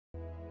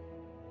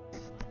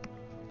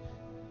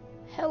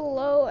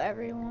Hello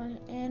everyone,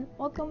 and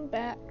welcome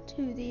back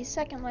to the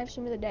second live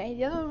stream of the day.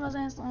 The other one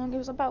wasn't as long, it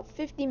was about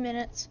 50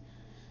 minutes,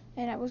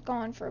 and I was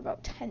gone for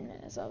about 10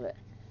 minutes of it.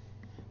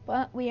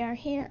 But we are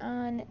here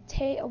on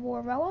Te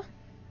Awaroa,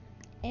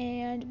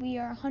 and we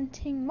are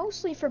hunting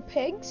mostly for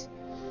pigs,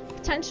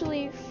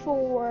 potentially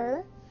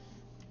for,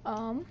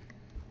 what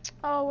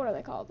are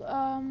they called?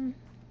 The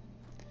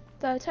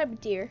type of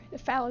deer, the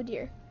fallow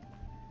deer.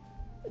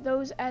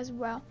 Those as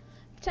well.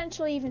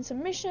 Potentially even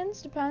some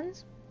missions,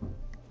 depends.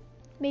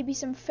 Maybe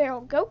some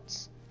feral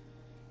goats.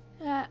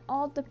 That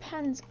all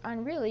depends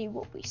on really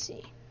what we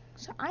see.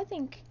 So I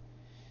think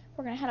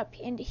we're gonna head up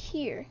into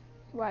here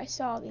where I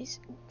saw these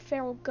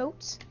feral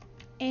goats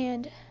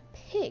and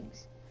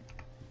pigs.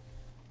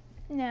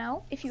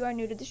 Now, if you are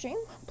new to the stream,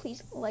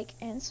 please like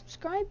and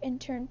subscribe and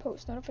turn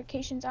post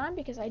notifications on,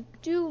 because I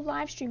do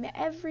live stream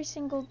every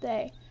single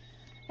day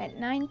at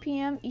 9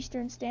 p.m.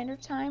 Eastern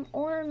Standard Time,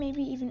 or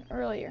maybe even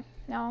earlier.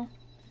 Now,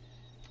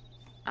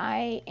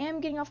 I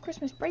am getting off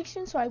Christmas break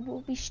soon, so I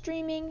will be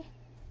streaming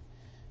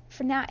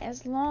for not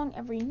as long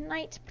every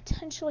night,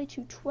 potentially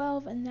to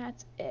 12, and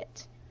that's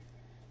it,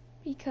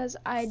 because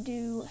I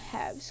do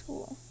have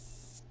school.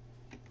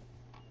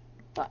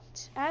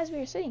 But as we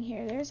are sitting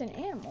here, there's an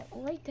animal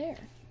right there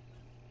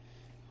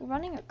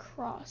running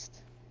across.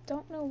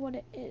 Don't know what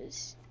it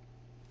is.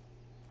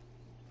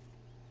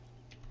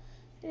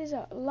 It is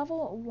a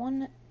level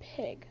 1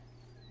 pig.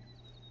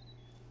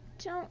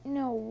 Don't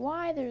know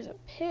why there's a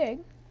pig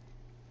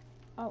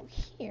out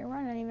here.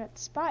 We're not even at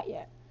the spot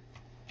yet.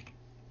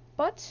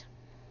 But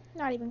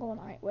not even going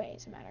the right way,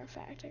 as a matter of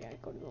fact. I gotta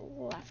go to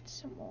the left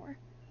some more.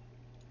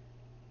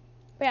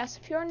 But yes,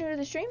 if you're new to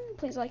the stream,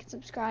 please like and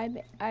subscribe.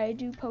 I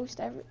do post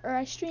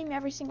I stream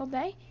every single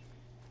day.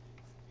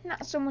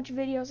 Not so much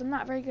videos. I'm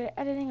not very good at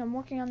editing. I'm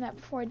working on that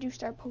before I do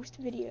start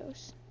posting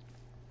videos.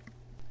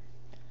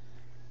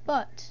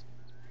 But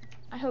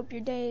I hope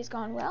your day has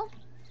gone well,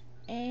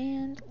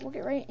 and we'll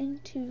get right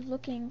into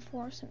looking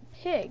for some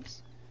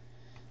pigs.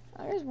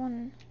 There's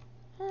one.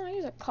 Oh,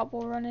 there's a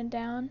couple running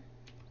down.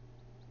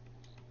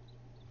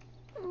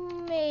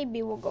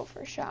 Maybe we'll go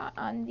for a shot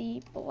on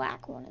the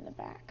black one in the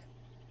back.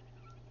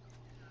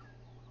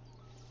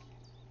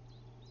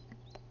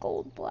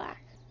 Gold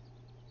black.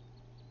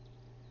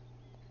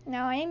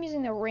 Now I am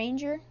using the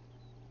Ranger,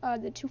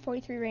 the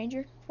 243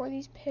 Ranger for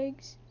these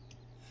pigs.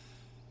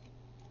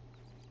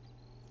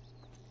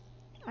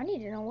 I need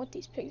to know what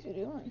these pigs are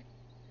doing.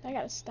 I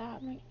gotta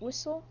stop. Like,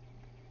 whistle.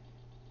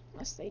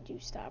 Unless they do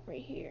stop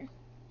right here.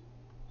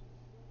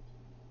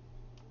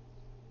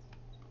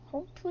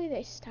 Hopefully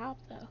they stop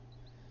though,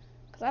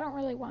 because I don't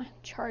really want him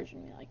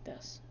charging me like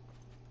this.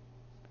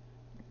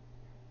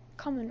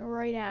 Coming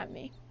right at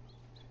me.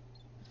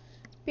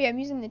 But yeah, I'm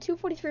using the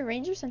 243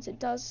 Ranger since it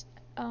does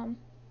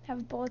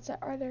have bullets that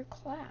are their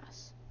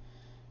class.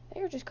 They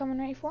were just coming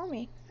right for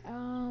me.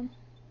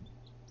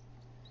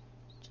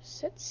 Just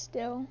sit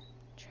still.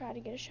 Try to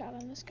get a shot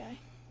on this guy.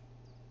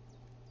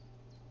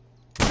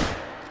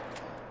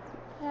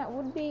 That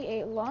would be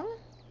a lung.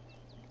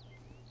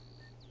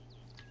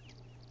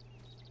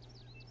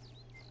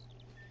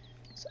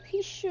 So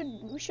we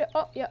should,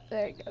 oh, yep,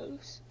 there he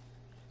goes.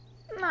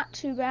 Not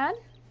too bad.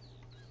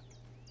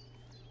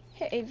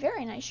 Hit a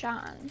very nice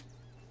shot on him.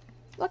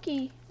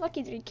 Lucky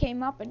that he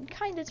came up and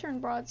kind of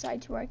turned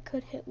broadside to where I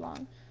could hit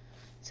lung.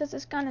 Since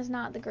this gun is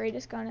not the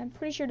greatest gun, I'm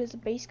pretty sure it is a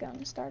base gun,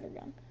 a starter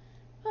gun.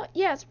 But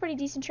yeah, it's a pretty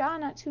decent shot,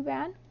 not too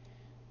bad.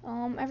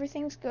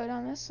 Everything's good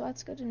on this, so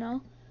that's good to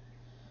know.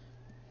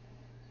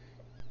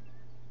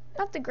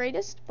 Not the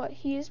greatest, but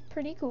he is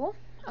pretty cool.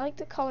 I like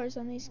the colors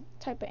on these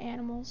type of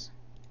animals.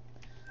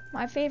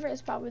 My favorite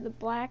is probably the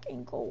black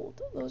and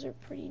gold. Those are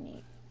pretty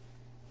neat.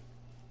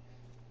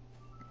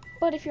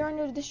 But if you are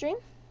new to the stream,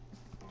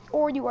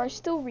 or you are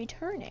still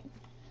returning,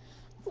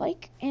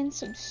 like and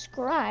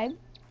subscribe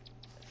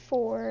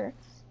for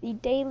the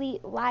daily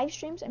live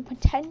streams, and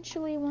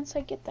potentially once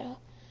I get the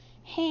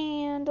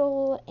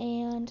handle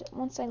and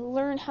once I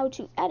learn how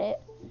to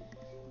edit,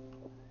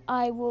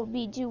 I will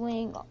be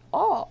doing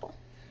all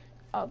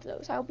of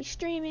those. I'll be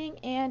streaming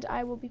and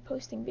I will be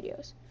posting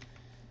videos.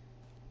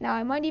 Now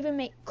I might even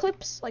make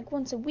clips like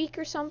once a week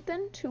or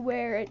something, to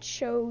where it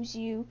shows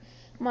you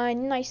my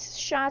nice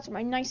shots,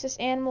 my nicest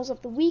animals of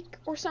the week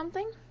or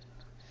something.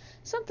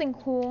 Something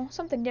cool,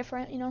 something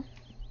different, you know.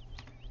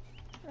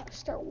 I'll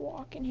start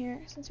walking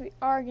here since we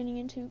are getting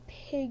into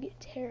pig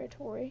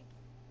territory.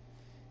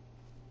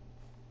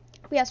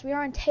 But yes, we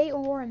are on Te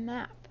Awaroa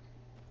map.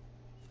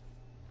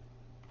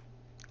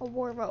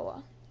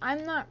 Awaroa.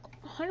 I'm not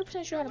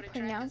 100% sure how to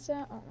pronounce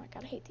that. Oh my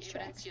god, I hate these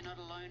tracks. You're not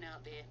alone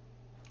out there.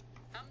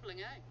 Humbling,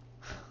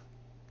 eh?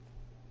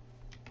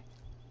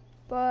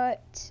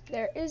 But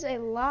there is a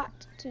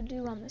lot to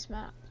do on this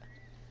map.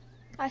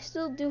 I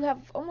still do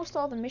have almost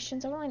all the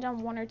missions. I've only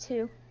done 1 or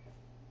 2.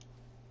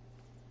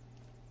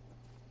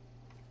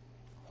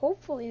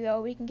 Hopefully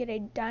though, we can get a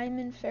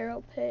diamond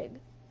feral pig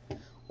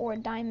or a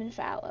diamond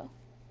fallow.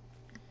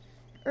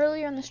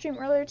 Earlier in the stream,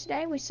 earlier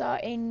today, we saw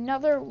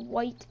another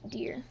white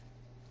deer.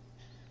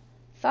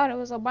 Thought it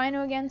was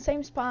albino again,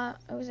 same spot.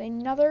 It was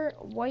another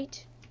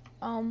white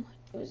it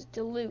was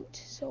dilute,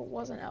 so it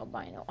wasn't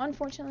albino.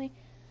 Unfortunately,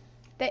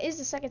 that is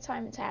the second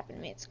time it's happened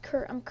to me.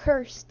 I'm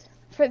cursed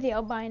for the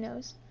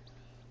albinos.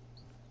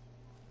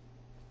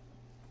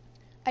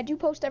 I do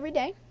post every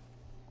day,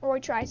 or I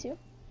try to.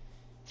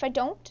 If I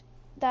don't,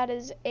 that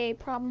is a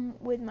problem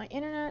with my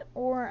internet,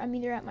 or I'm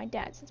either at my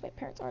dad's since my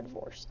parents are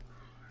divorced.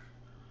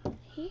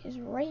 He is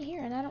right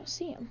here and I don't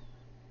see him.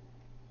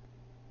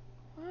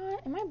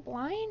 What? Am I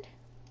blind?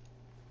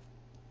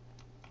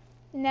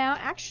 Now,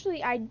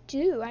 actually, I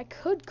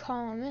could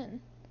call him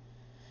in.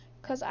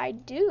 Because I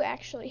do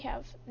actually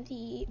have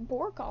the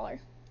boar collar.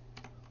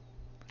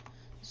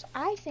 So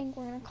I think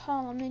we're going to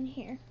call him in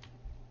here.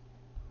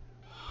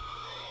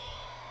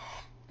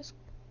 This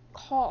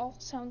call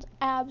sounds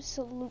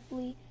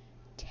absolutely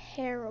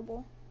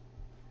terrible.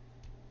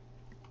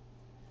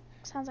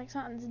 Sounds like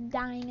something's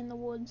dying in the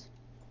woods.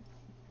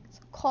 It's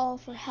a call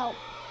for help.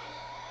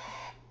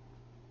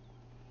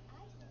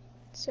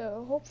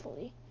 So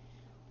hopefully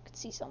we could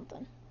see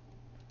something.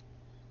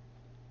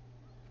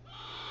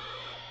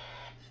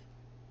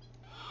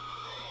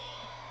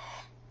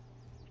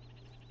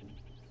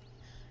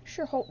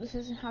 Sure hope this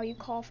isn't how you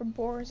call for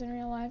boars in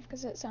real life,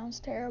 because it sounds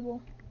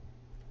terrible.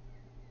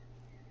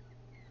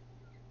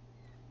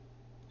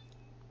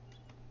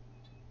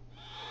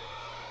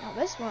 Now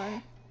this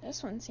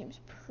one seems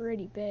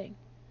pretty big.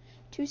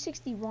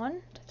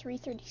 261 to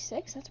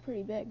 336, that's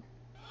pretty big.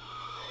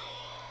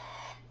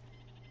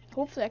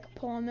 Hopefully I can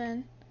pull him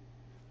in.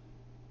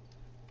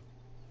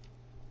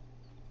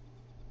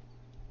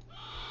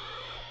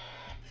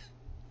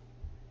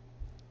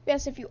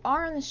 Yes, if you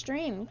are on the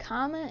stream,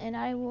 comment and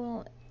I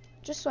will,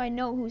 just so I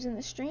know who's in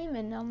the stream,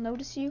 and I'll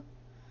notice you.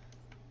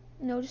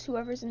 Notice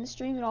whoever's in the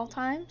stream at all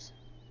times.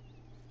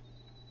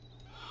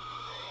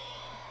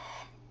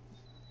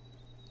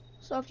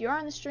 So if you're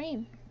on the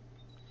stream,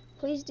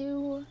 please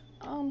do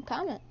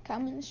comment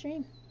in the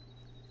stream.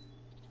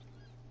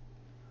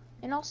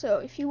 And also,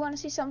 if you want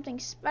to see something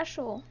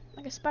special,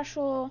 like a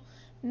special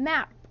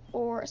map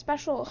or a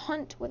special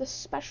hunt with a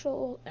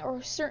special or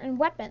a certain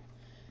weapon,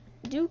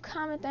 do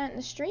comment that in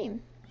the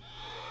stream.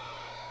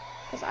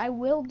 Because I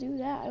will do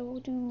that. I will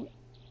do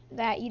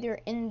that either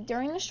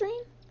during the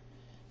stream,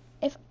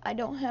 if I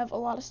don't have a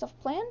lot of stuff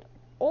planned,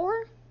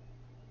 or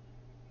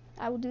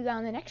I will do that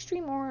on the next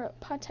stream, or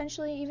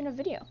potentially even a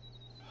video.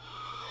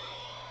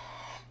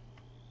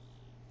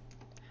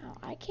 Now,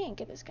 I can't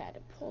get this guy to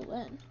pull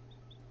in.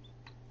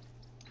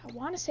 I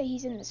want to say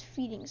he's in this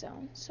feeding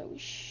zone, so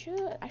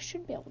I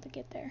should be able to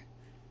get there.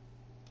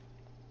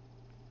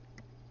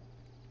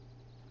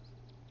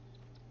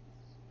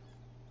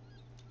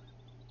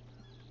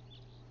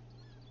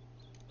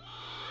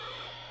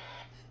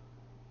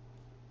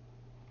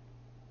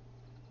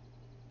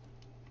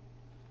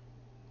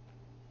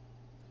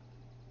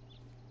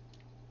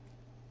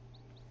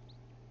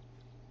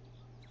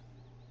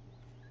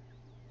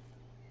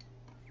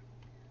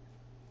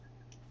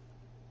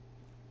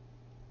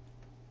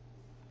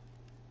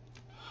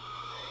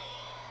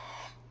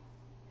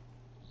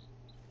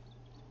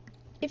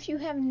 If you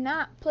have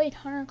not played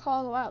Hunter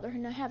Call of the Wild,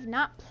 or have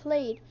not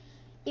played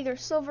either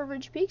Silver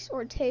Ridge Peaks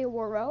or Te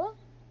Waroa,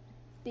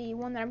 the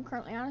one that I'm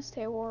currently on is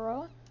Te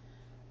Waroa,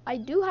 I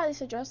do highly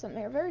suggest them.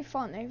 They're very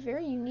fun. They're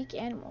very unique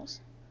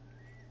animals.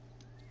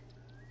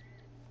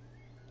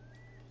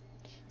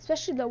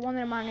 Especially the one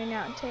that I'm on right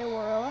now, Te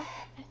Waroa.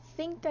 I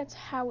think that's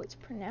how it's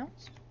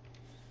pronounced.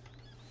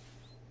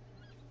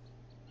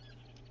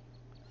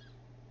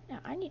 Now,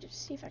 I need to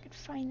see if I could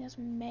find this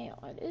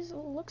male. It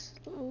looks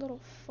a little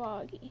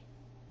foggy.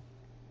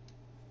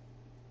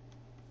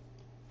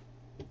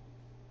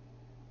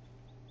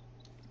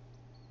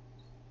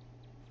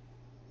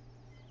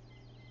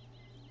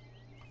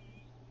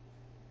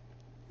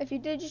 If you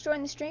did just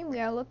join the stream, we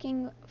are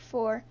looking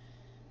for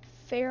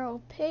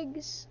feral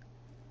pigs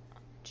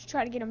to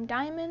try to get them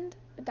diamond,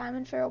 a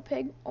diamond feral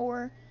pig,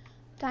 or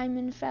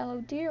diamond fallow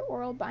deer,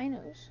 or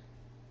albinos.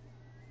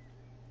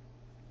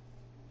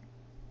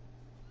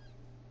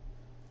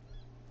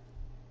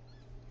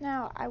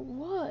 Now, I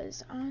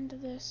was onto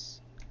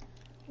this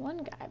one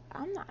guy, but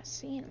I'm not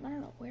seeing him. I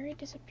don't know where he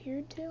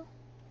disappeared to.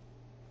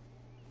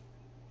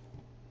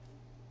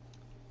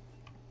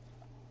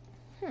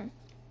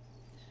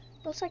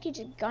 Looks like he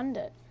just gunned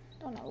it.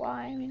 Don't know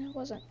why. I mean, it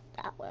wasn't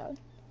that loud.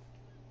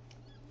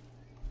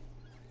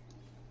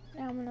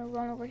 Now I'm gonna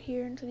run over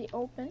here into the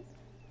open.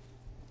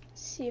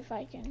 See if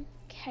I can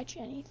catch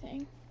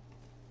anything.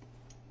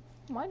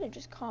 Might have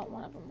just caught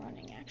one of them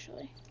running,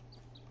 actually.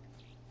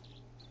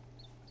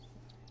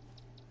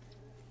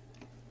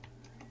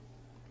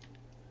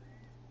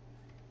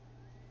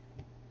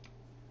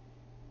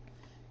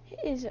 It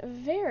is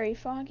very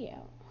foggy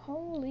out.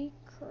 Holy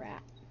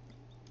crap.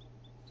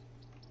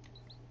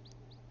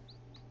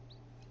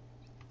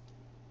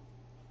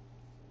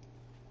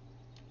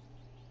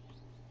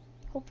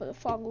 Hopefully the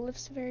fog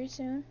lifts very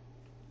soon.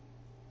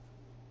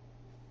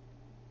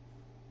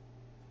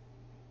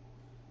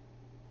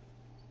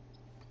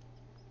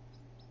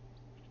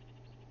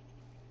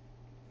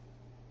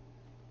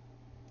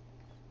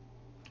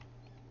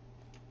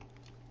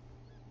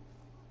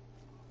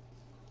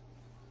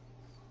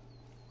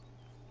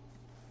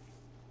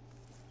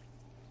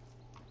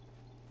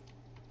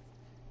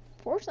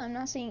 Fortunately, I'm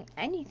not seeing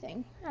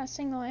anything. Not a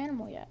single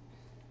animal yet.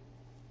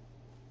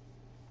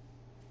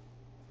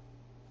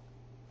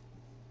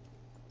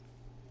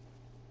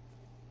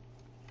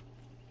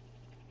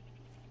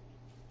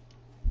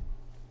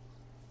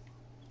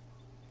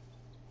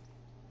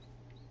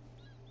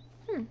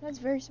 That's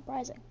very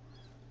surprising.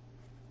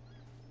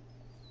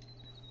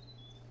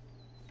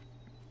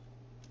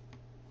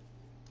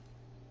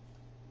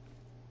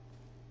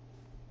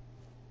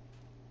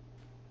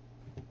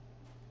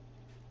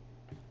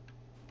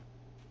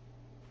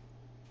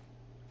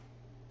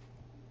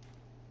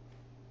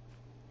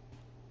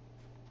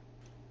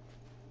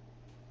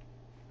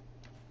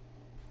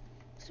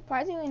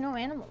 Surprisingly, no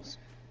animals.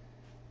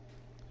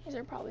 These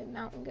are probably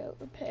mountain goat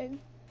or pig.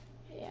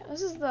 Yeah,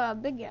 this is the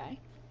big guy.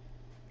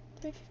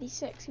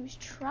 356. He was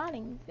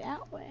trotting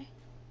that way.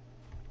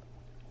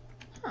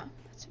 Huh,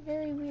 that's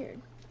very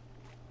weird.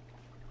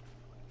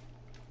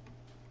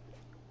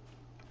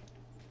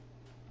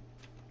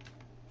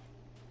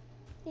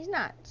 He's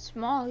not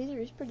small either,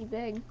 he's pretty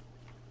big.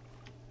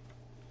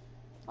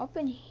 Up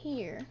in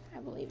here,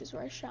 I believe, is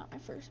where I shot my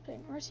first pig.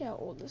 Let's see how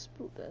old this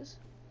poop is.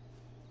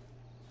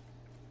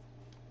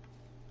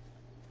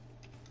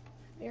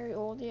 Very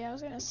old, yeah, I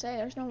was gonna say,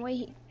 there's no way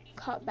he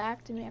cut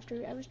back to me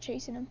after I was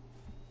chasing him.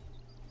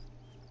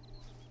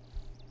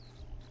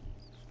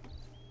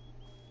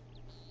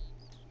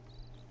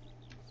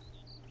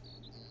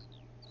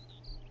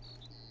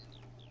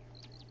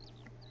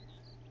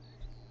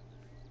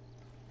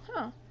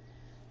 Huh.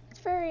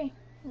 It's very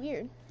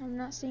weird. I'm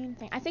not seeing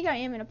anything. I think I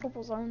am in a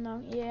purple zone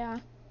though, yeah.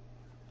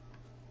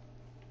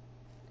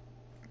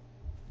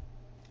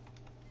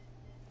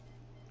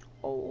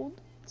 Old.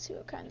 Let's see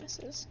what kind this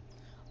is.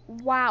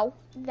 Wow,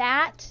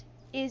 that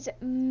is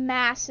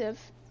massive.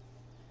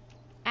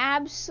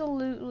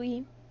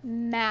 Absolutely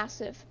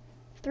massive.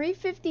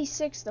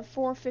 356 to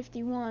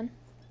 451.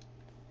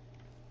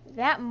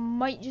 That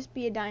might just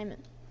be a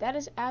diamond. That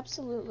is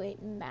absolutely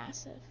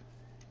massive.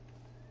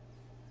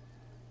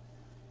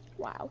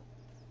 Wow.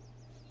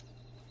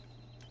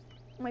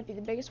 Might be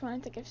the biggest one I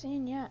think I've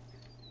seen yet.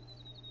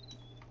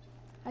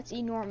 That's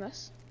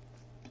enormous.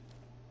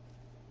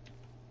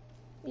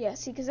 Yeah,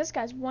 see, because this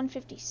guy's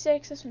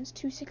 156, this one's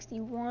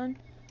 261,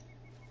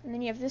 and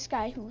then you have this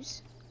guy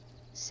who's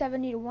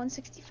 70 to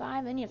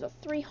 165, and you have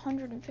the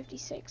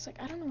 356.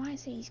 Like, I don't know why I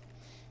say he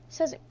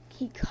says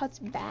he cuts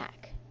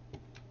back,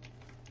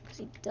 because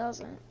he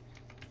doesn't.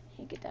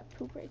 You get that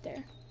poop right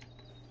there.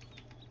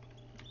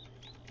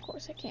 Of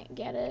course, I can't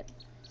get it.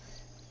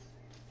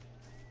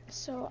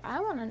 So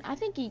I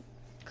think he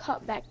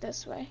cut back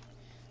this way,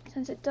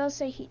 since it does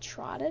say he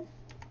trotted.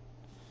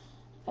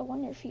 I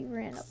wonder if he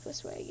ran up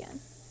this way again.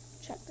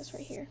 Check this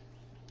right here.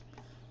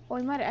 Oh,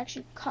 he might have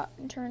actually cut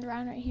and turned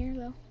around right here,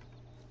 though.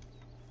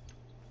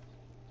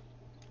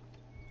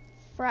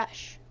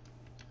 Fresh.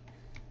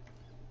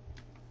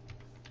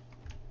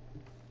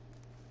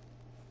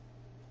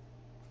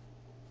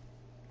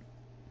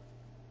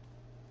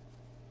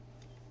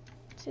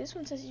 See, this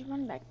one says he's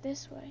running back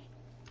this way.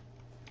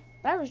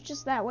 That was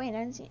just that way and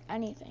I didn't see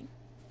anything.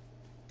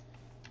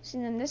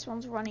 See, then this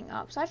one's running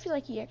up. So I feel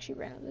like he actually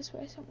ran up this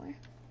way somewhere.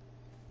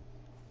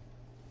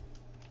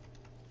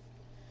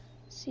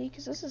 See,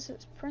 because this is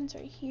his prints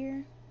right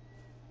here.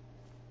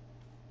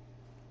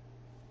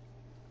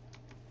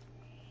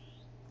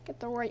 Get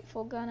the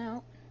rifle gun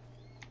out.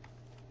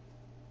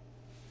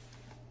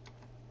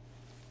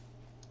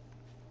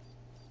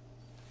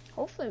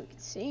 Hopefully we can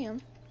see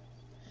him.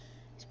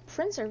 His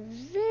prints are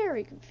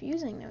very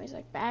confusing though. He's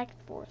like back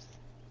and forth.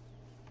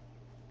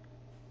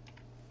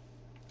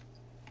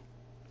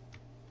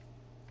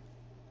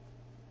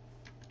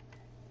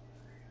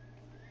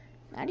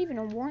 Not even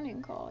a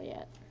warning call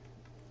yet.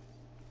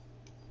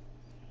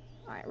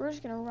 Alright, we're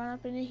just gonna run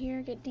up into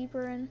here, get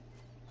deeper in.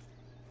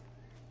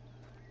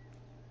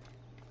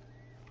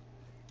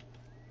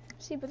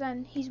 See, but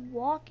then he's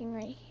walking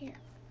right here.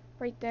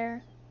 Right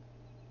there.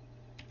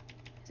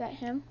 Is that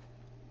him?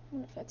 I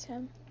wonder if that's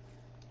him.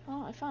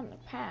 Oh, I found the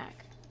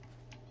pack.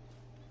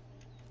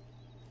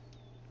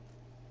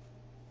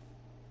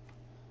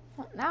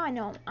 Well, now I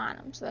know I'm on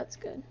him, so that's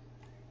good.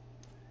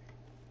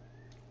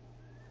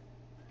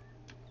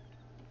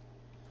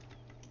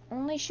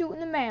 Only shooting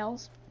the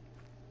males.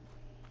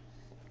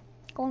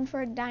 Going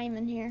for a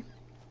diamond here.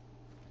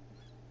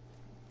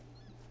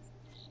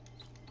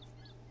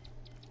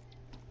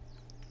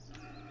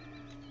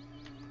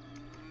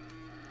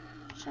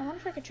 So I wonder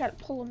if I could try to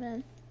pull him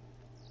in.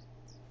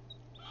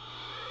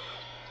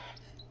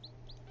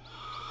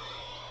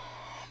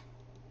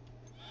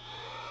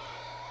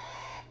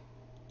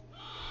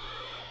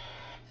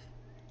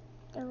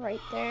 They're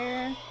right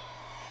there. I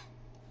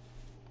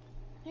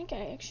think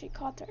I actually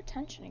caught their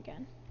attention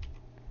again.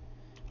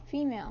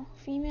 Female.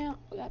 Female.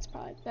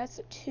 That's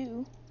a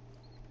 2.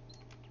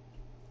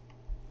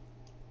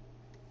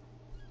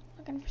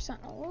 Looking for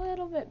something a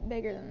little bit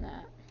bigger than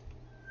that.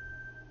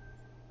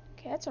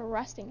 Okay, that's a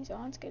resting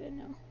zone. It's good to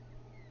know.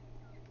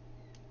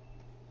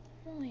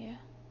 Only a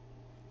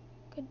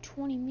good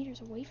 20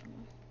 meters away from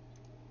him.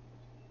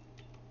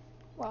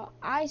 Well,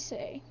 I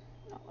say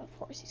Oh, of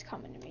course he's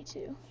coming to me too.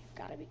 You've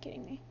got to be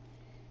kidding me.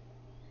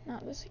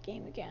 Not this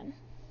game again.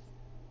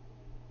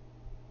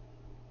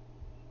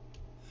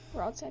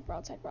 Broadside,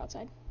 broadside,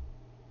 broadside.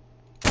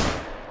 There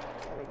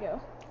we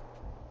go.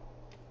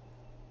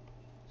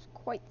 It's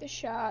quite the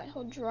shot.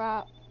 He'll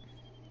drop.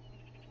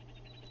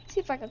 See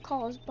if I can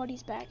call his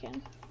buddies back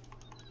in.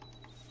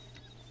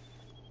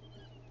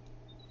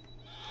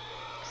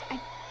 'Cause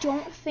I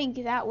don't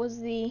think that was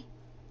the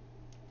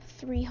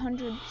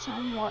 300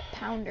 somewhat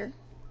pounder.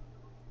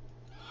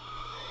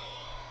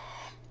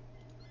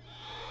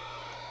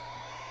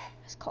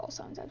 This call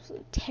sounds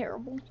absolutely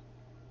terrible.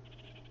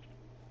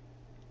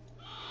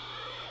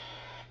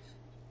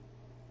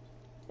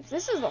 If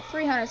this is the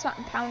 300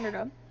 something pounder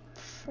to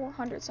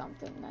 400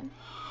 something, then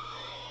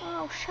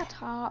oh, shut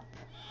up.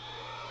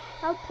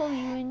 I'll pull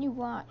you in, you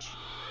watch.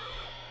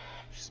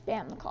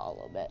 Spam the call a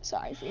little bit.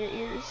 Sorry for your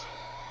ears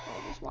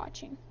while just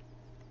watching.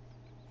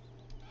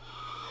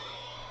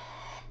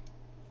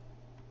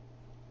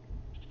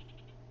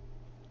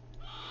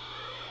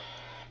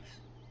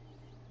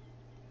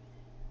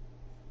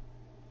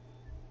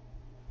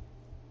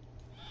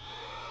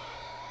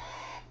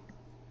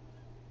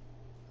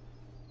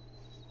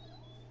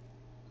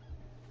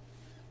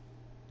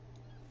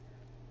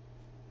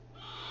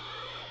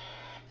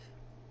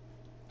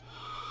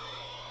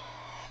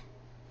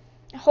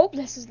 I hope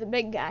this is the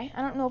big guy.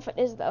 I don't know if it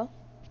is though.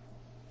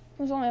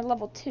 It was only a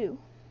level 2.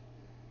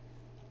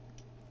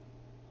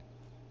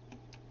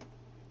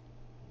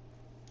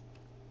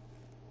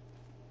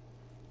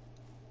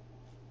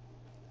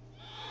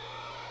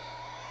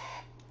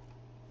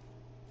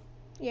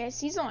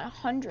 Yes, he's only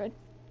 100.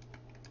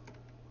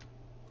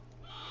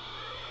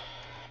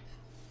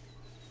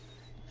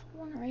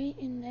 One right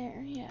in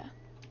there, yeah.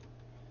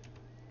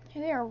 Hey,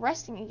 they are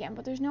resting again,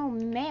 but there's no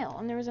male,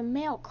 and there was a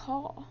male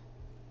call.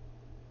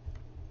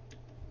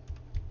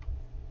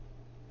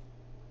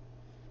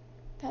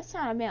 That's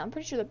not a male. I'm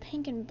pretty sure the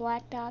pink and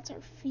black dots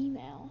are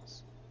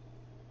females.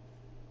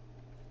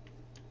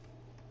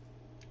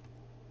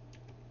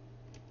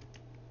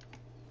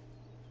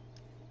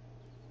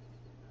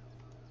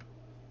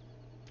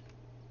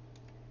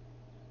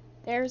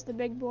 There's the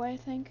big boy, I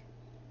think.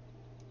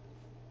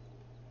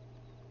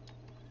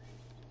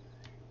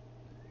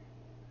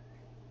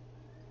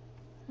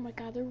 Oh my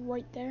god, they're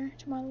right there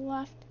to my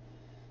left.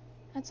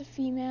 That's a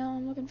female.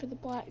 I'm looking for the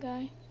black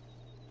guy.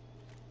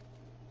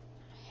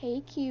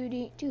 Hey,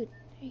 cutie. Dude,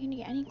 are you gonna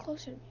get any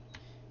closer to me?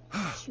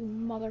 You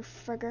mother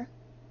frigger.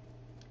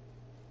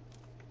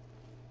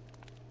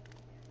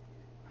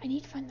 I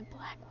need to find the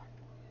black one.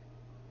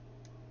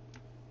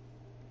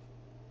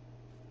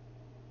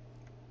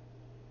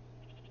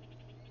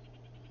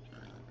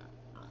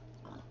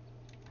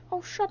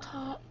 Oh, shut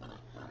up.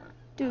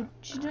 Dude,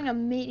 she's doing a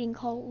mating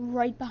call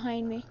right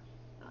behind me.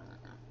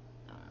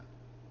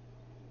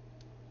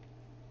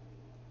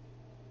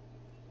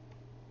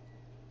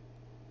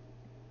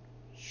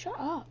 Shut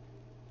up.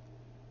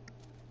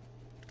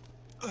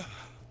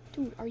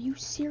 Dude, are you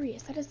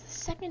serious? That is the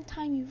second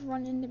time you've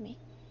run into me.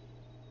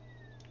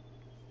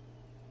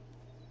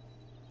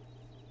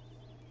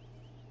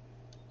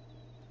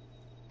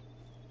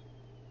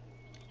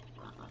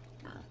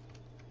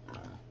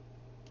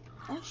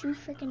 Don't you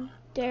freaking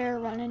dare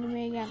run into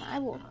me again. I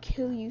will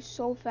kill you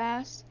so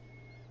fast.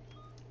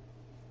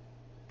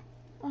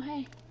 Oh,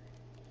 hey.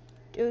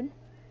 Dude,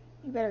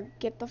 you better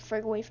get the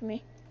frig away from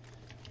me.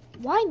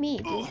 Why me,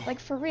 dude? Like,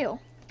 for real.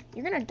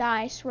 You're gonna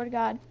die, I swear to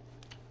God.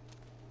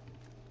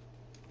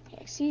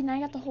 Okay, see, now I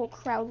got the whole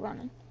crowd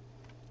running.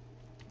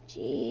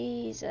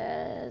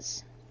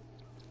 Jesus.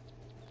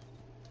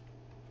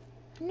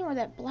 I don't know where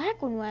that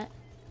black one went.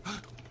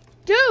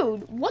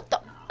 Dude, what the?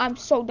 I'm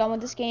so done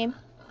with this game.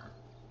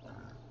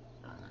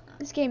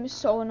 This game is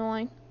so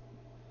annoying.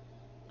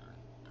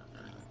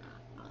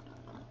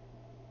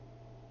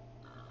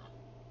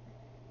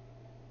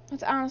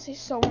 It's honestly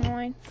so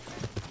annoying.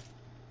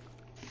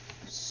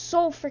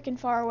 So freaking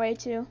far away,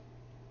 too.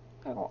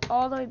 Gotta go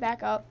all the way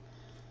back up.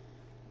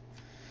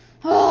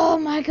 Oh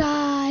my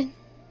god.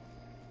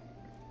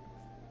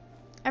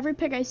 Every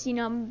pick I see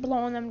now, I'm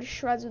blowing them to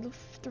shreds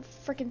with the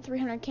freaking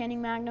 300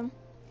 canning magnum.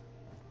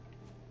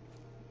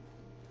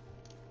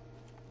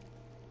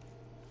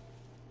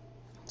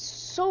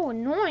 So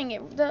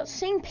annoying. The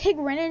same pig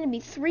ran into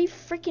me 3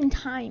 freaking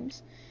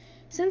times.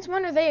 Since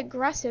when are they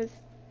aggressive?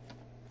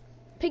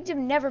 Pigs have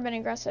never been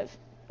aggressive.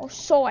 Or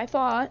so I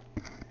thought.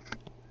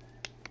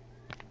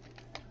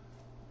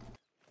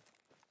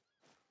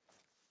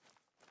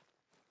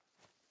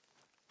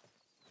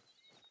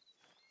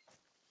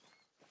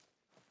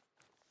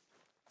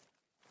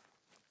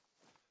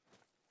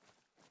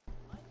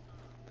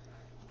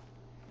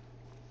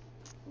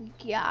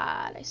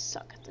 God, I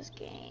suck at this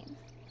game.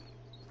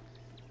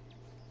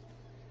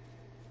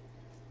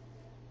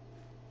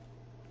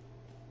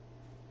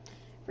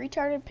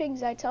 Retarded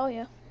pigs, I tell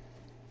you.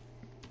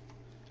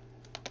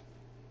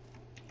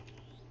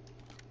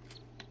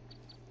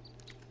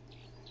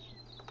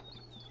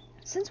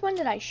 Since when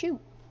did I shoot?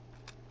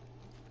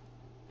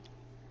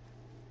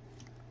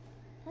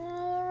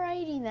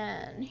 Alrighty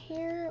then.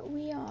 here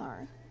we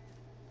are.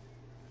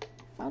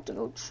 About to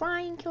go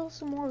try and kill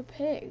some more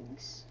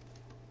pigs.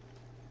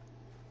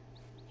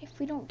 If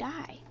we don't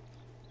die.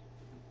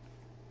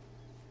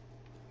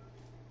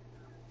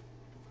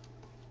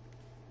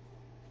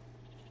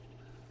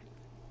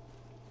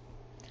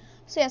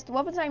 So yes, the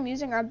weapons I'm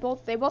using are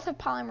they both have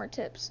polymer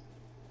tips.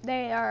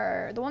 They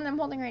are, the one that I'm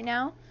holding right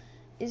now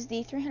is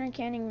the 300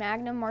 Canning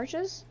Magnum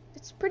Marches.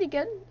 It's pretty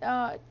good.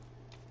 The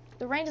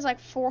range is like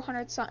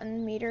 400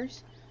 something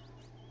meters,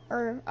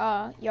 or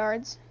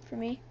yards for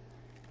me.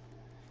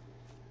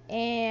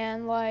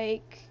 And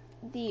like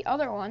the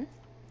other one,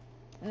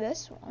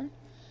 this one,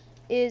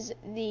 is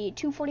the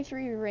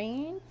 243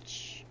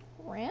 Ranger?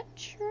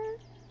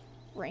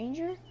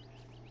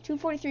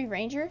 243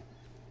 Ranger.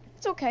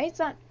 It's okay, it's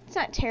not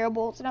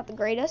terrible, it's not the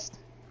greatest.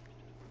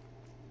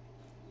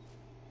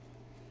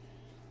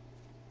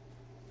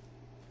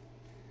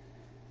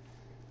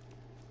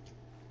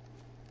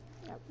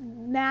 That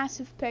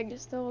massive pig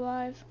is still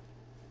alive.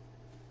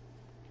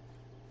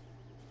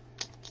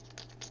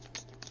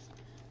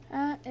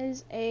 That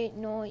is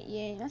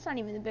annoying. That's not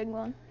even the big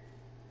one.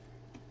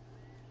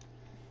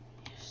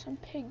 There's some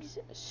pigs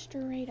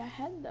straight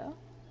ahead though.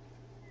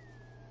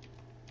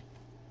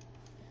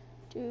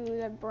 Do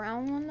the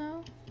brown one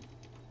though.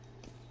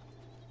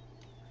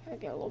 I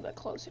get a little bit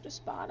closer to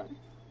spot them.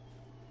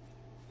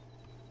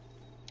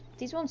 If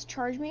these ones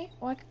charge me,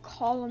 oh, I could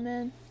call them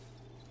in.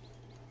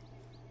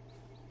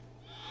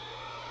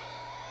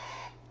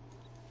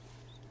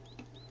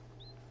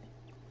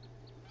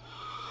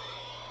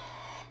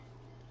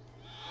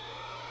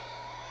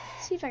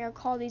 Let's see if I can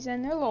call these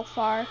in. They're a little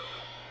far.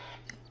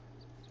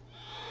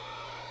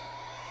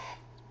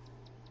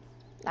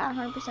 Not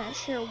 100%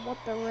 sure what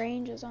the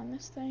range is on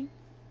this thing.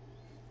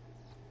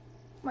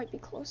 Might be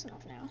close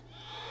enough now.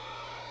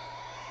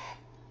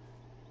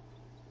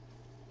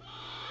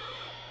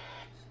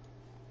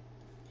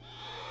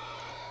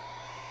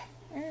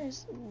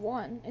 There's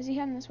one. Is he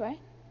heading this way?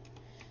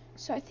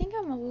 So I think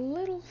I'm a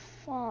little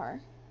far.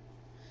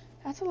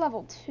 That's a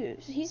level 2.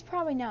 So he's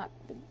probably not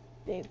the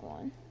big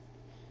one.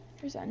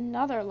 There's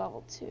another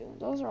level 2.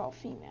 Those are all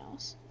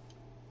females.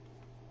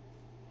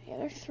 Yeah,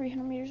 they're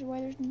 300 meters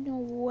away. There's no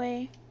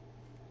way.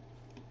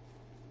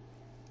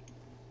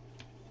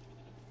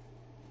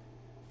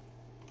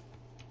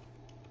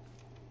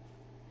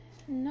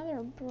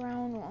 Another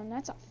brown one.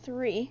 That's a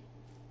 3.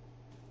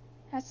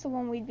 That's the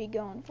one we'd be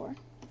going for.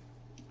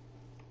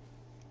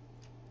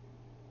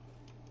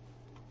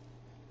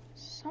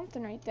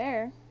 Something right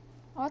there.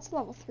 Oh, that's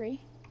level 3.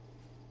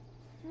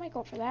 I might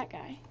go for that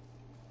guy.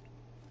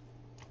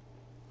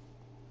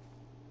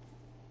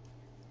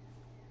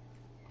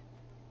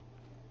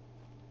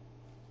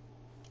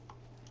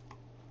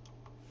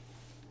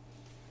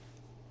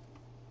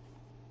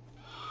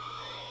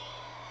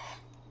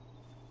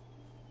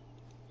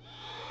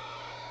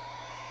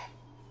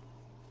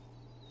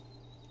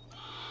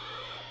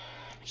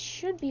 I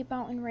should be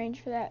about in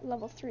range for that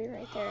level 3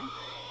 right there.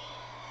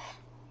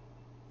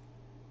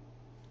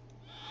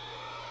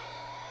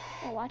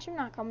 Oh, watch him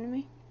not come to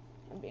me.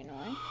 That'd be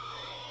annoying.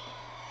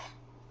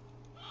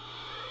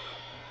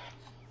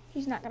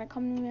 He's not gonna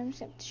come to me. I'm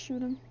just gonna have to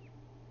shoot him.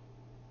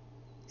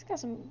 He's got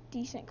some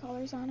decent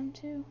colors on him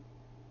too.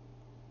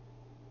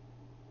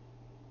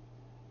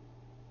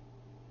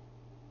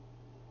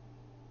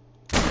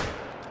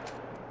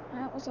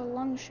 That was a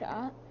lung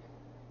shot.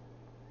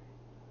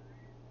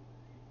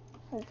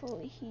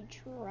 Hopefully he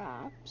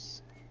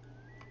drops.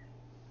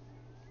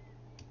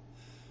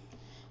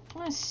 I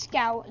want to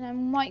scout, and I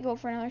might go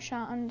for another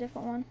shot on a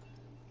different one.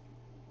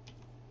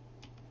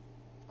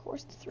 Of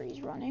course, the 3's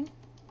running.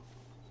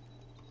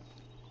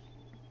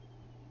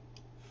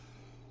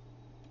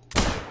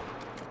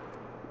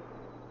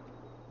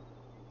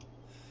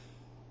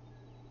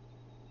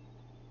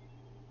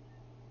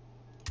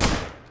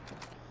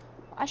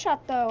 I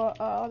shot the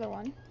other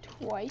one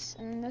twice,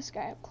 and this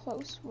guy up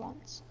close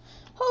once.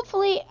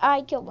 Hopefully,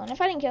 I killed one.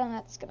 If I didn't kill him,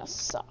 that's gonna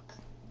suck.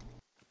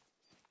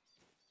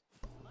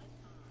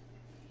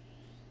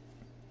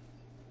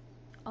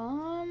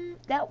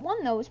 That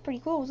one though was pretty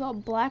cool. It was all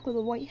black with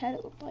a white head,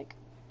 it looked like.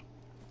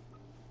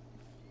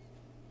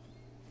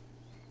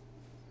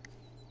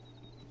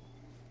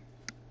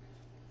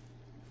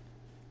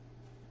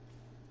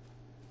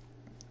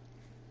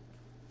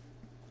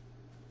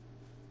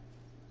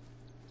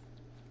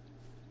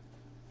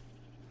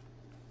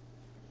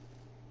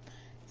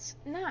 It's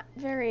not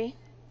very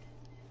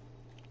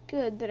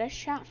good that I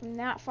shot from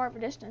that far of a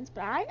distance,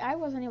 but I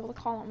wasn't able to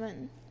call him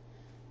in.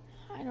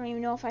 I don't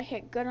even know if I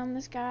hit good on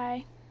this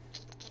guy.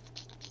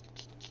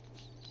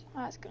 Oh,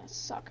 that's gonna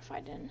suck if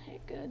I didn't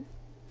hit good.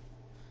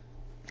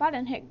 If I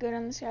didn't hit good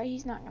on this guy,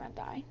 he's not gonna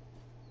die.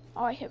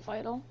 Oh, I hit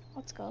vital.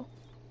 Let's go.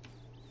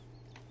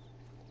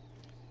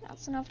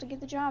 That's enough to get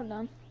the job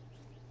done.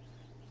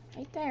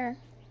 Right there.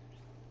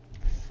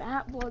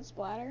 Fat blood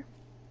splatter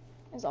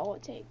is all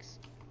it takes.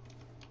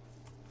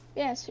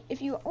 Yes,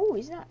 if you, oh,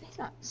 he's not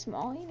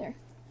small either.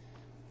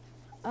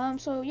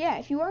 So yeah,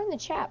 if you are in the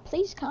chat,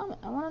 please comment.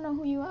 I want to know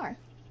who you are.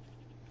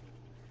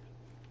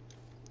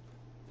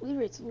 Bleed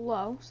rate's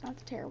low. It's not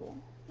terrible.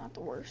 Not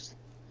the worst.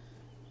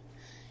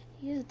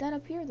 He is dead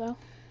up here, though.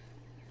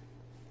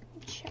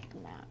 Check the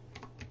map.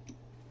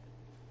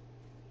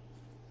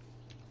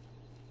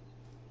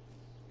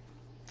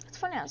 It's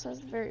funny how it says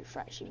very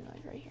fresh, even though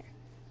he's right here.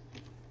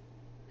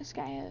 This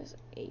guy has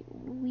a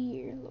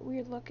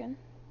weird looking.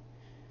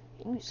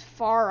 He's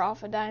far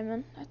off a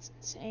diamond. That's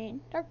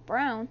insane. Dark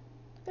brown.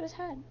 Look at his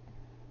head.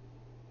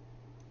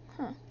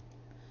 Huh.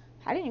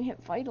 I didn't even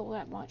hit vital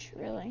that much,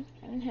 really.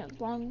 I didn't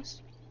hit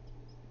lungs.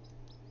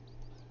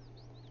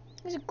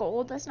 There's a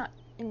gold. That's not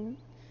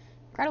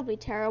incredibly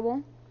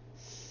terrible.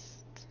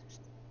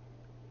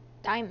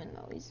 Diamond,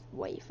 though, he's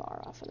way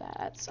far off of that.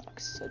 That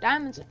sucks. So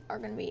diamonds are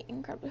going to be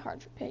incredibly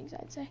hard for pigs,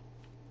 I'd say.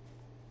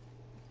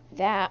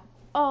 That,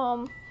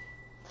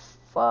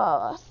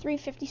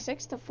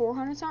 356 to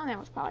 400 something, that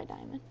was probably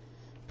diamond.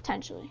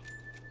 Potentially.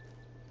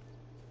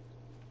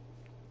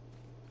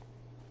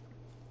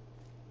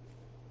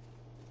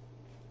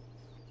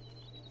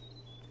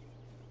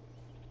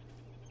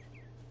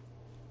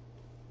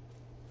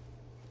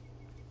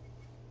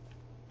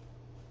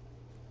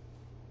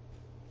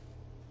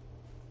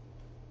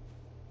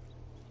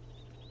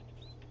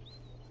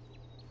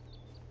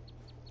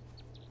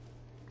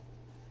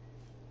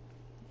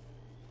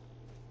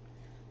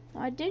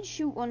 I did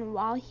shoot one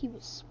while he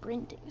was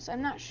sprinting, so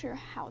I'm not sure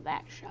how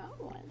that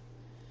shot went.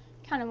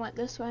 Kind of went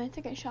this way. I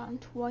think I shot him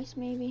twice,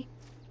 maybe.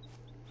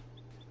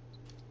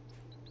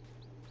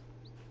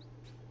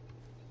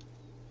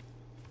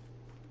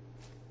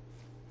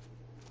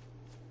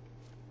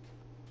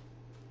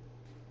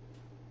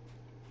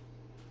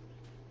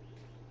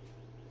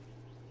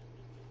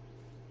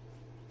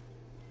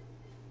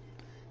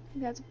 I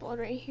think that's blood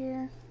right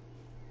here.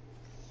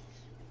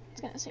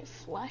 It's gonna say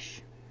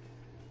flesh.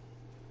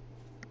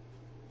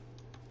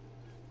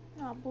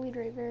 Oh, bleed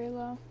rate very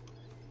low.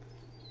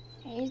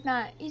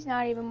 Yeah, he's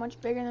not even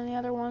much bigger than the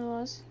other one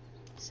was.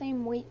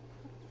 Same weight.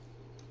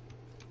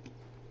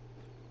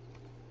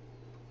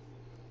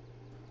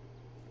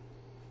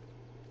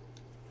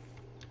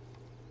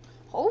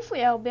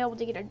 Hopefully I'll be able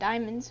to get a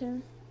diamond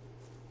soon.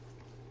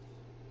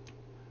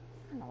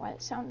 I don't know why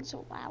it sounded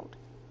so loud.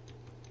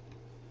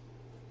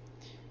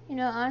 You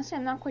know, honestly,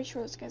 I'm not quite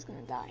sure this guy's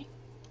gonna die.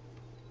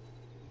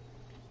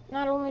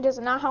 Not only does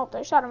it not help that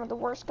I shot him with the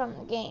worst gun in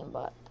the game,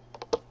 but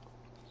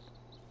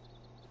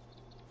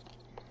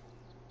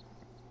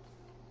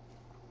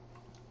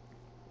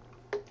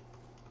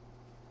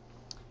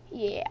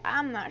yeah,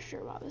 I'm not sure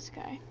about this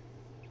guy.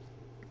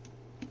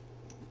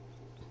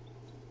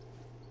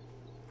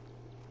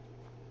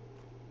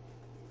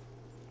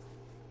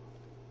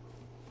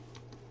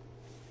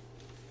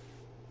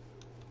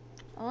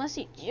 Unless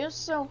he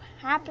just so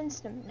happens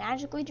to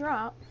magically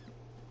drop.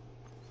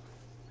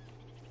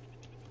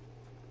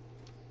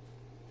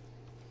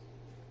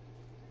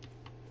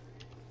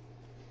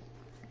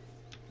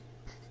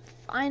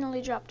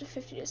 Finally dropped to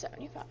 50 to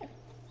 75.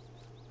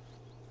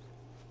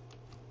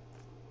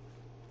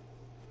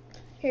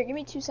 Here, give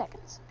me 2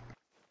 seconds.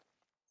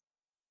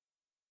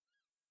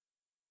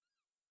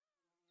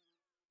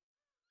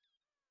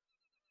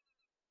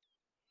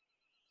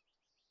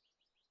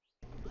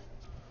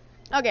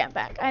 Okay, I'm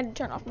back. I had to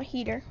turn off my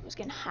heater. It was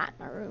getting hot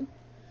in my room.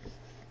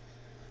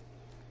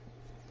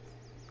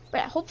 But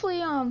yeah,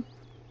 hopefully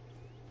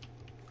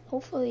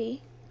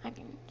I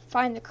can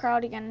find the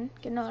crowd again and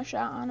get another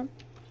shot on him.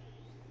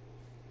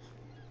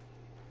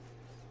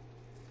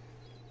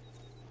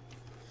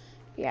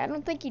 Yeah, I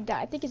don't think he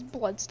died. I think his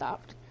blood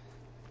stopped.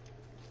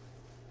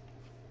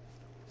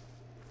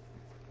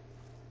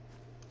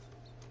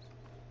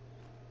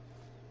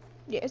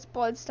 Yeah, his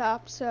blood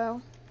stopped,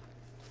 so.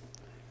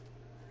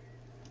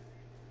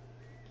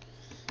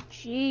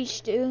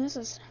 Sheesh, dude, this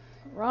is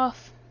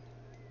rough.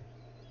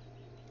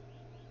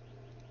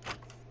 I'm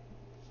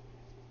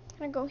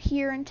gonna go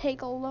here and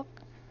take a look.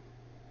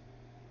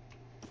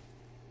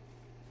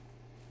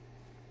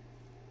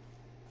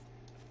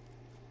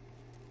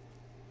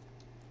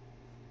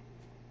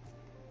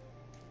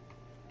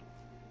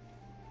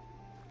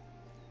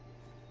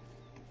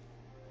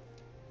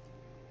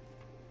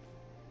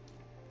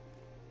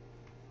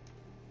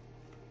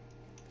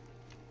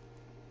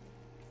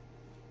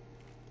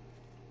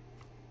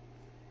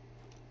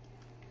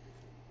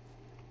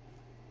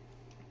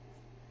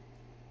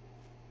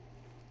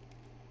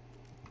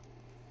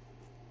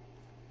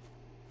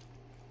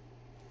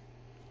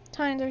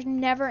 Telling you, there's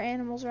never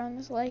animals around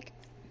this lake.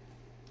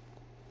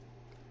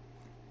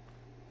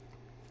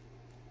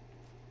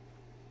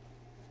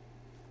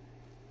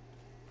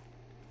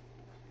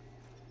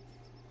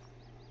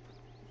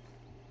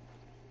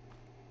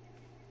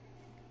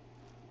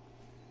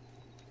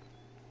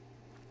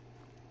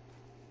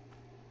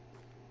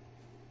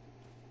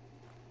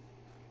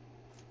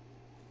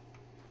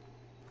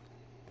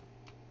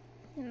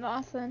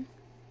 Nothing.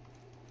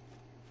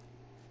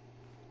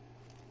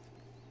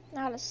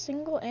 Not a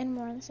single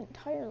animal on this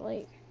entire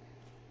lake.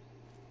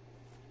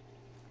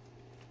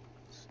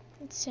 It's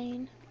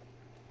insane.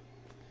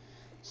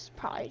 This is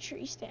probably a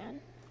tree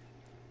stand.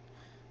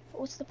 But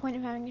what's the point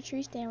of having a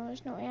tree stand where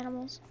there's no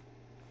animals?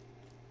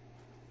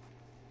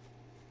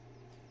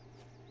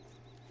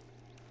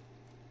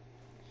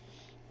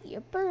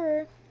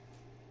 Yipper.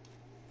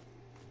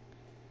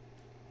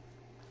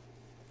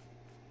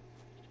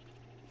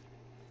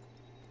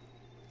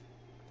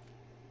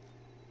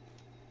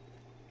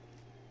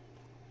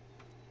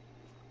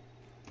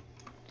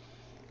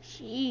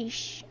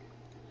 Sheesh.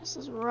 This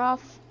is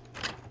rough.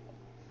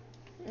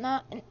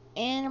 Not an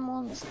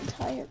animal in this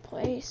entire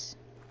place.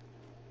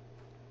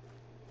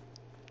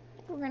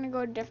 We're gonna go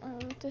a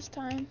different route this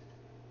time.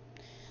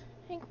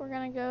 I think we're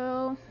gonna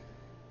go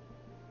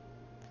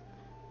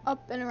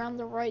up and around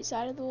the right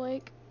side of the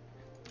lake.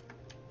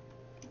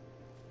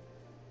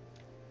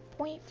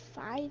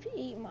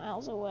 0.58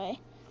 miles away.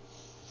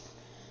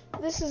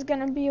 This is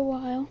gonna be a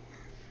while.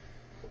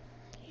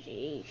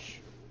 Sheesh.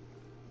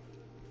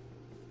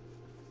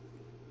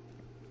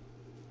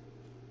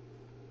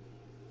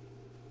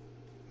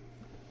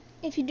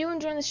 If you do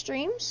enjoy the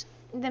streams,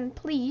 then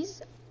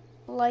please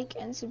like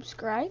and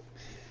subscribe.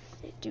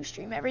 I do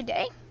stream every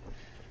day.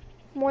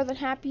 More than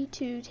happy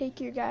to take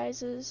your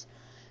guys'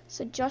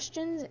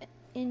 suggestions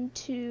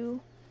into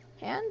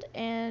hand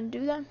and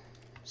do them.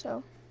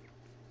 So,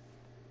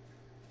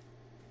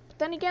 but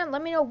then again,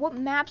 let me know what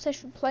maps I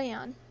should play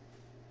on.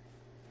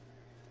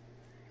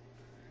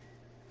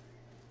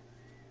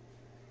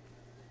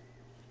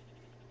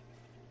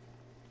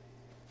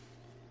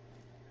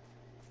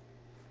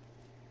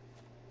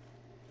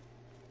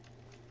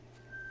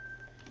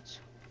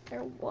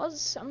 There was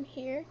some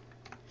here.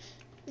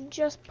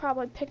 Just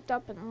probably picked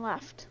up and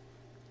left.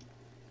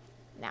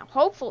 Now,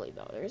 hopefully,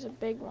 though, there's a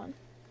big one.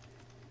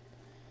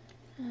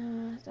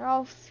 They're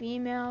all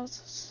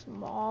females,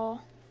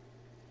 small.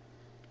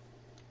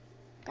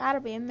 Gotta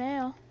be a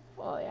male.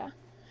 Oh, yeah.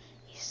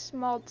 He's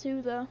small,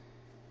 too, though.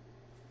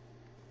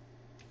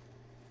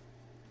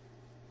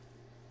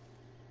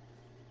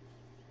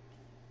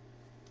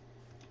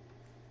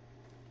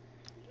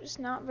 Just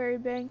not very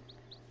big.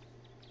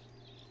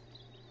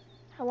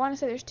 I want to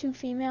say there's 2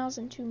 females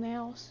and 2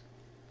 males.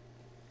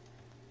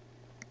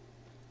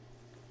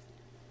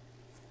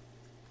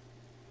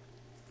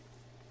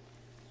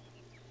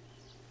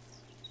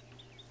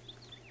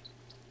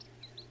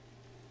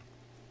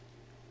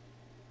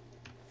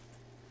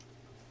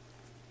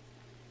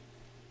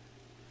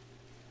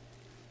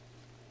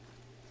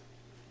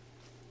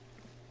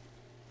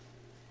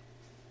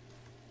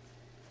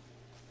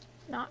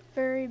 Not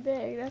very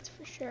big, that's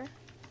for sure.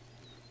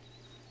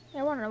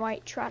 I wonder why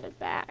he trotted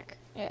back.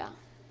 Yeah.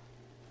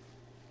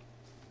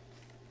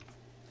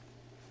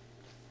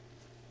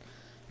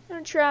 I'm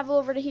going to travel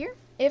over to here.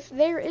 If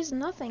there is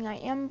nothing, I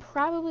am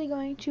probably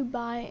going to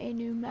buy a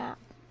new map.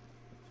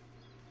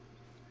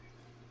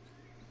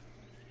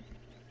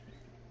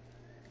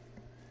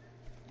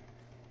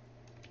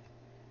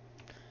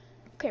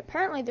 Okay,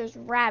 apparently there's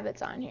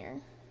rabbits on here.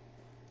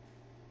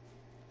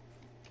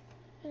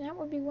 And that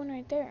would be one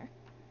right there.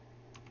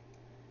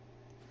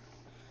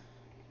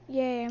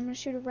 Yay, I'm going to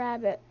shoot a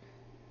rabbit.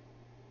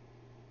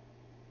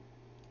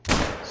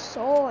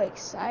 So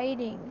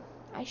exciting.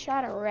 I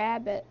shot a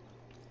rabbit.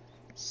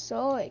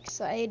 So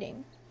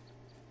exciting.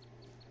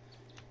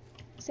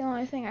 It's the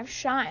only thing I've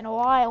shot in a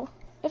while,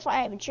 if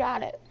I haven't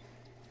shot it.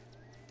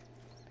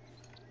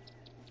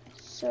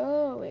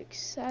 So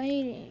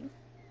exciting.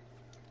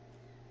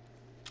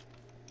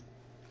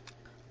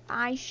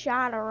 I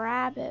shot a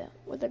rabbit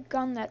with a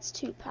gun that's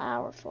too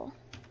powerful.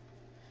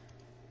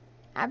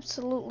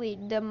 Absolutely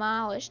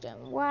demolished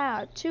him.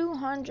 Wow,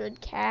 200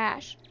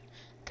 cash.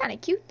 Kind of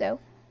cute though.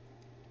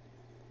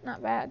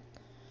 Not bad.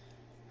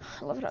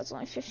 I love it how it's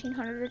only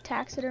 1,500 to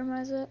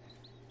taxidermize it.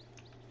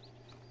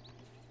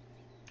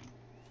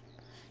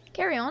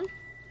 Carry on.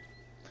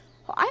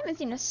 Well, I haven't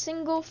seen a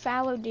single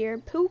fallow deer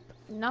poop.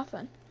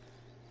 Nothing.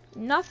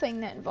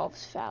 Nothing that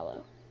involves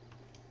fallow.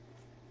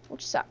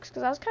 Which sucks,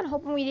 because I was kind of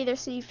hoping we'd either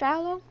see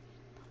fallow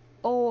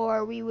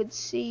or we would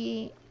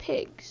see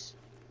pigs.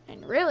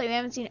 And really, we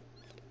haven't seen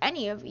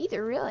any of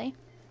either, really.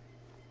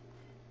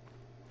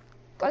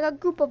 Like a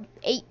group of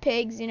 8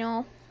 pigs, you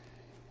know.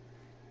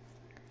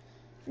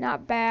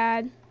 Not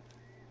bad.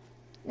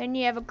 Then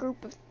you have a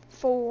group of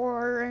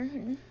 4,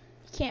 and you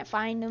can't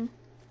find them.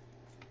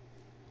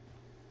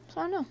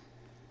 So I don't know.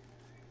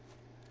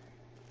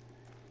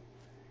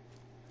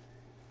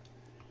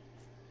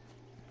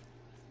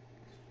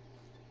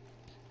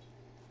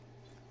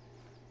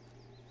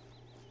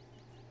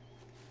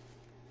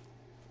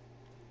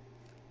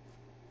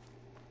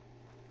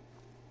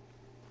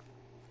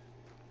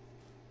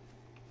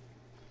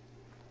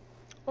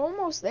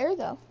 Almost there,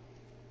 though.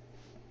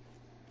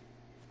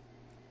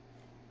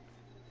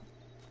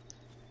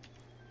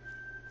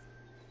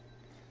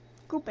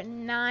 Group of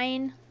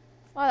 9.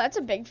 Wow, that's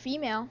a big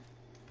female.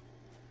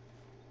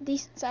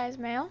 Decent sized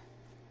male.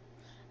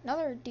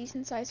 Another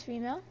decent sized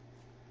female.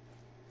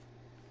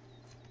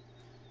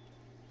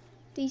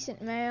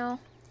 Decent male.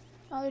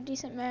 Another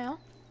decent male.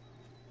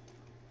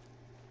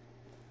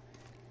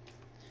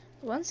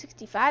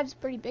 165 is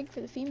pretty big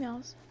for the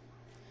females.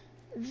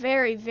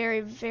 Very, very,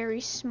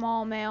 very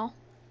small male.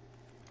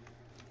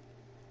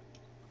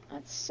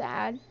 That's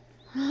sad.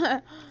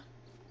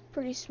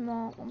 Pretty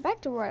small. Well,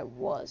 back to where I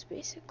was,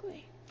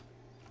 basically.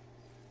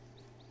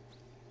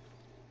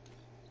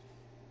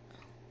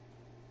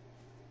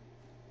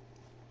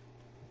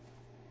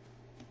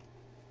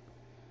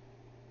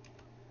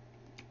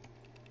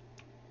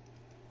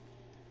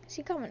 Is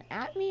he coming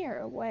at me or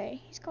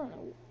away? He's going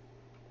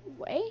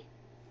away?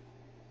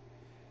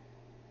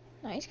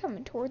 No, he's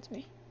coming towards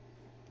me.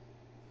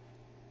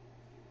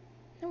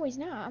 No, he's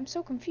not. I'm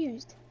so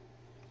confused.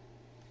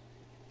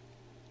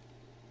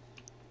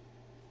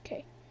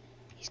 Okay.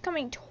 He's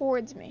coming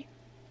towards me.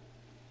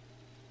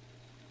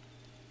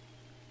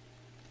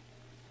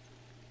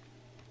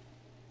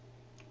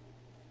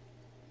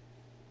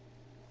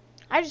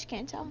 I just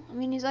can't tell. I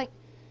mean, he's like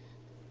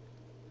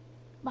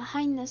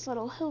behind this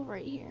little hill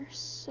right here.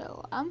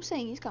 So I'm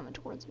saying he's coming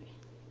towards me.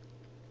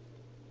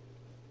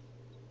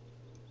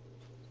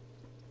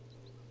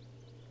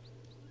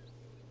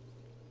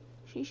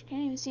 Sheesh,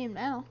 can't even see him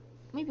now.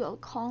 Maybe I'll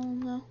call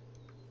him though.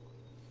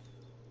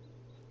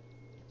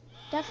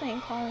 Definitely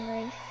in calling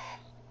range.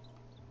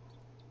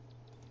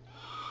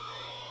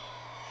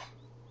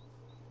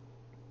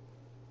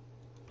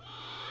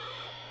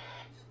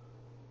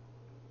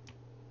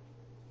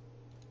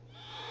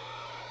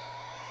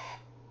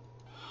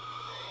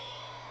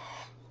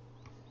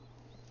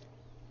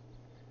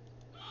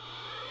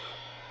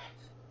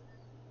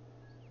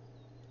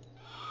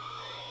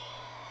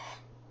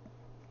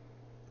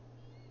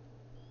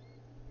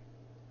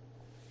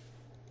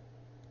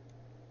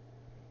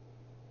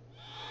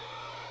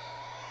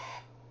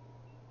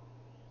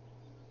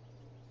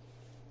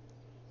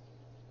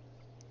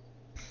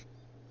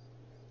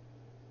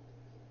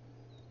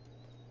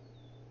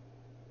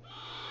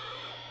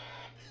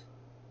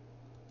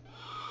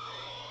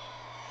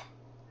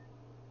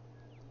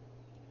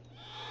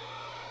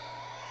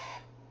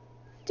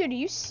 Dude, are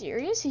you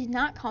serious? He's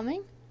not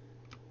coming?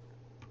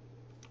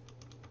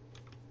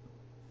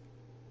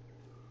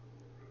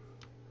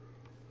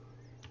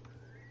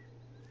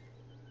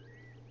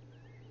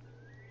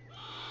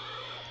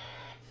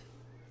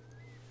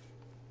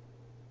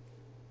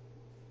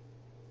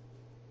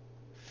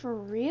 For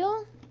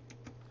real?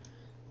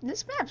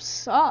 This map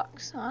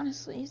sucks,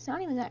 honestly. It's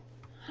not even that.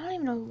 I don't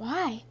even know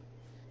why.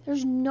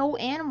 There's no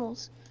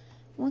animals.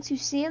 Once you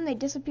see them, they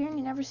disappear and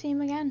you never see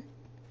them again.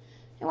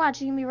 And watch,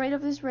 he's gonna be right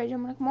over this ridge.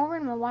 I'm gonna come over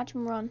and I'm gonna watch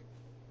him run.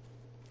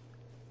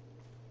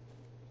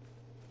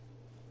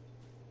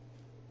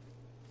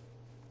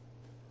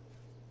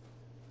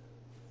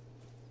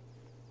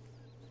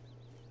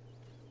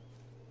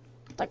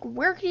 Like,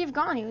 where could he have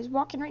gone? He was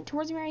walking right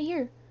towards me right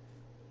here.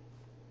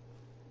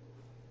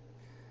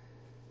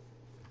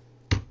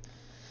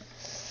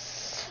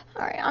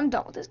 Alright, I'm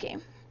done with this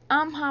game.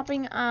 I'm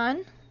hopping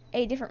on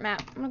a different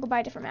map. I'm gonna go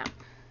buy a different map.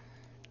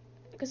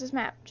 Because this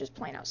map just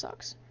plain out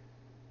sucks.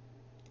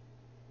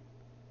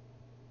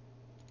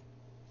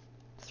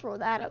 Throw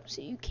that up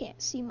so you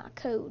can't see my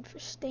code for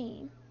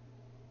Steam.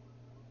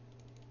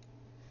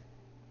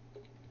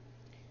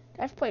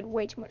 I've played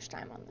way too much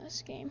time on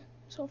this game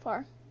so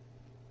far.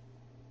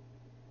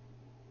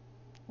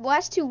 The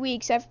last 2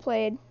 weeks I've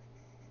played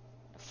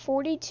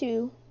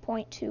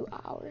 42.2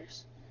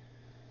 hours.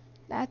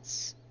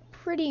 That's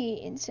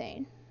pretty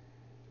insane.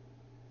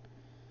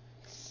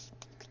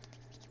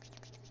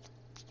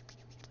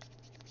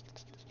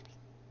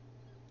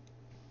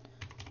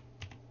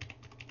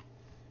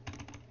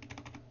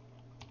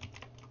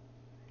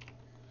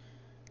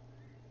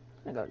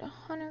 I'm gonna go to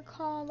Hunter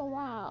Call the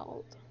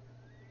Wild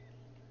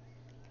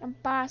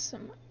and buy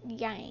some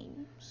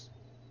games.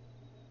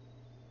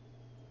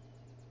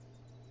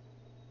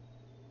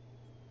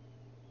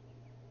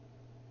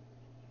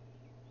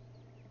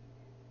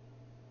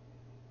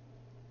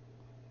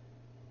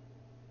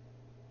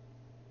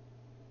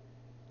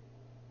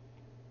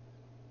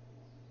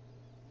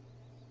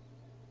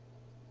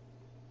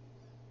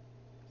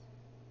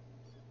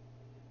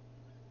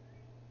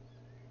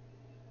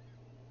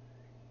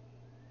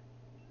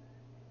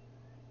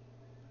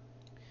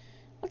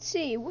 Let's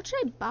see, what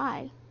should I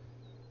buy?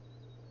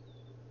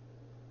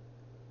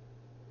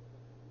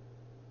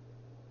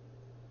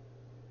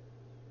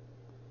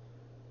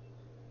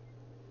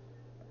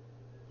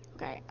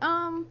 Okay,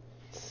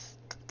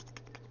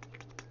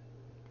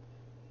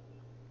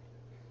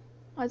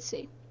 let's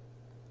see.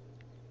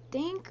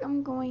 Think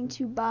I'm going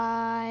to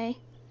buy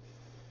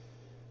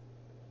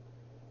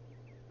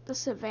the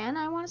Savanna,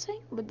 I want to say,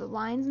 with the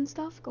lions and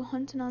stuff. Go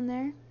hunting on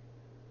there.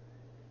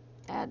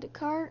 Add to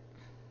cart.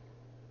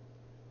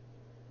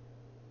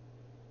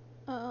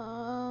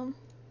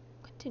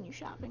 Continue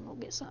shopping. We'll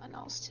get something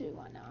else too.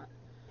 Why not?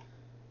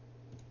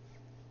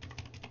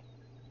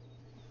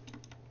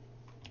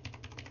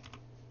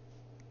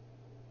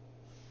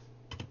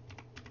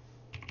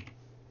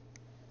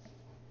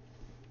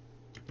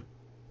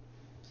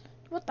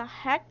 What the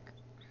heck?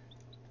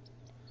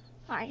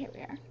 Alright, here we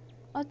are.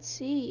 Let's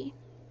see.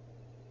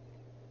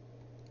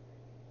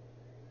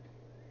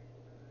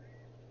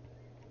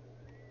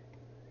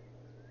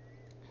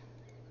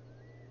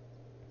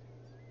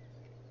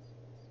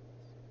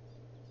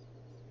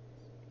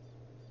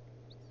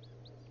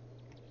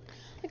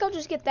 I think I'll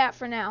just get that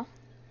for now.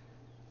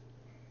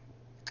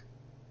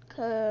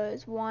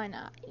 'Cause why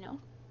not, you know?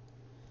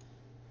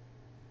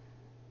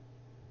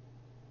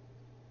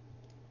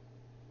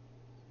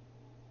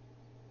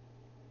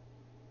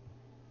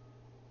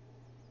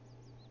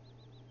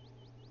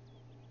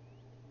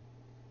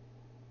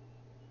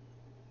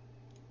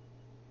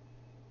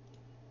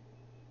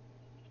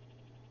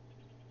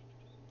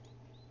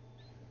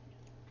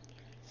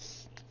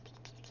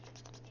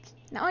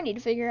 Now I need to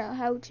figure out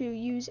how to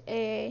use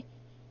a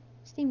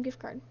Steam gift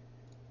card.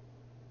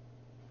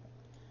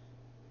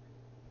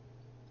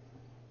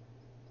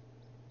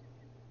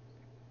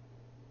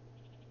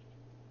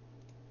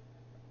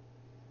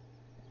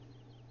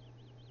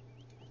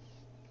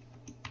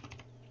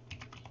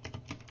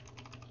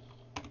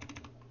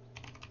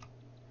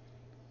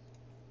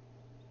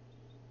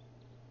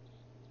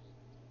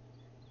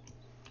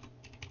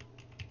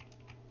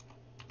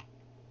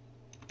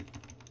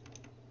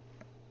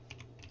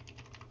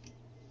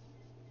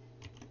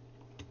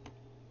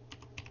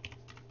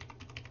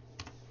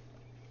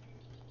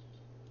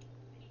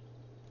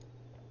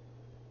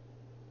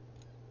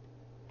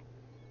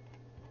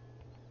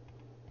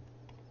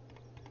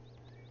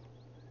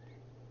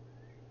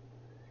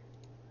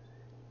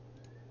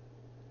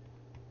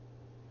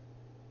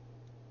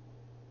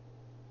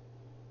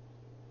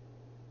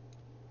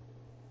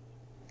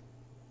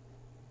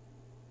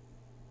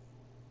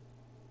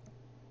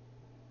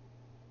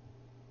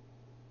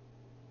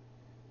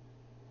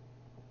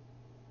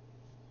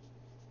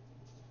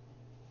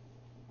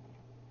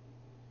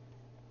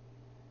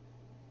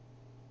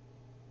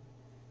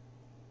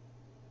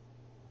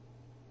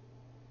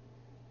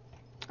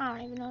 I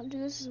don't even know how to do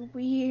this. This is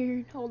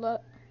weird. Hold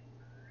up.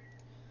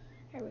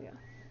 There we go.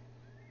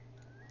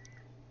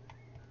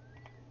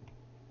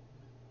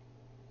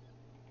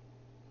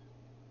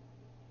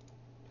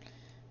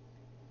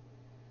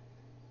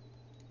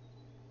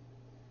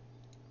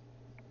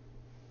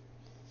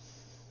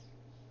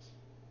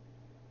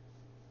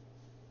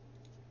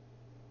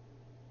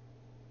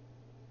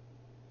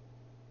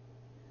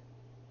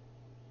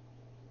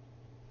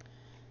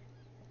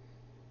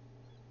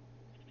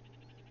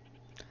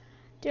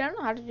 Dude, I don't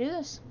know how to do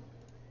this.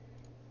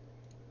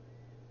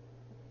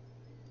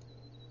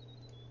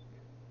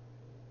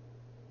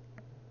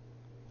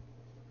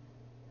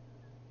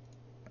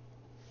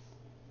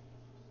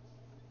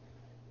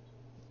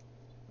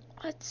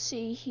 Let's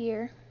see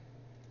here.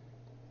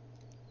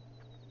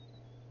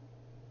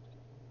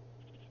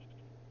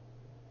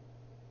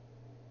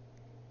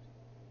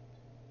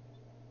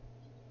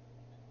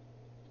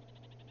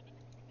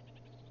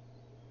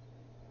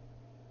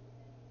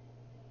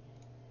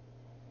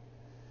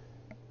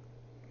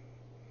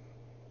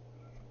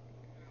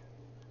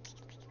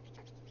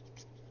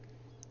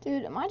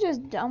 Dude, am I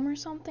just dumb or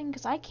something?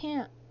 Because I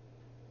can't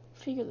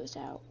figure this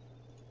out.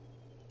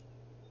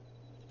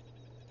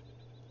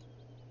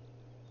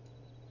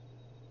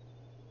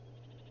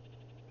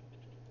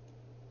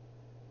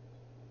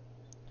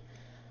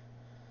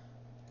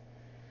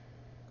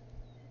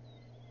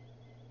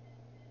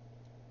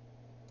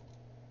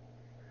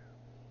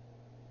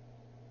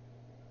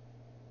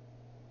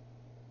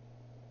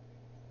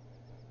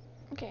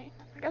 Okay,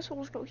 I guess we'll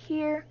just go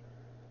here.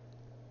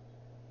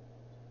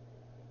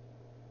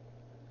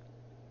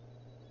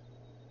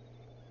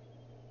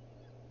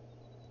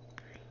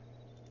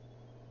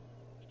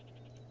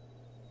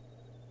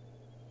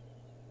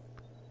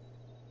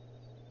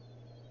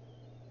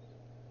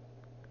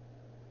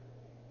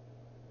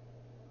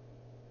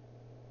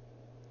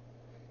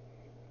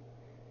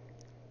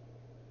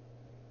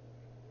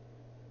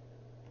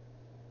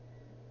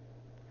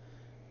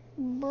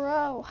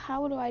 Bro,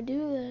 how do I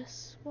do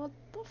this? What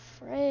the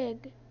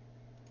frig?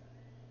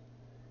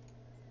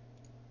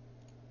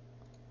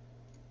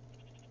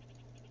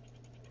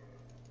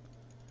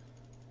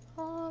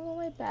 All the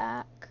way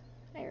back.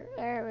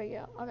 There we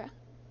go. Okay.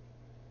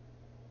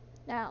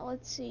 Now,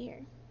 let's see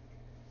here.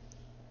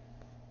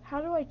 How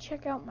do I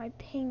check out my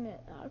payment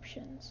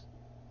options?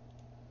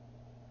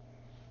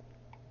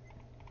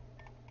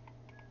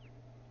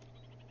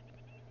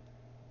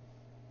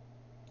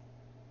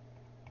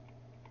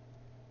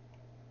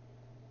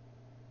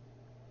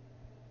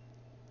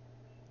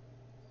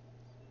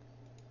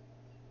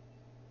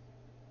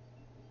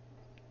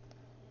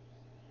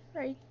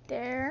 Right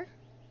there.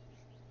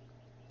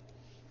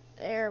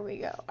 There we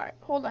go. Alright,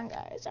 hold on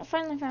guys. I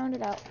finally found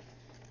it out.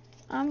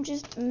 I'm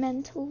just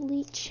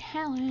mentally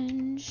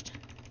challenged.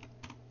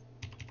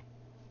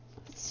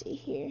 Let's see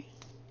here.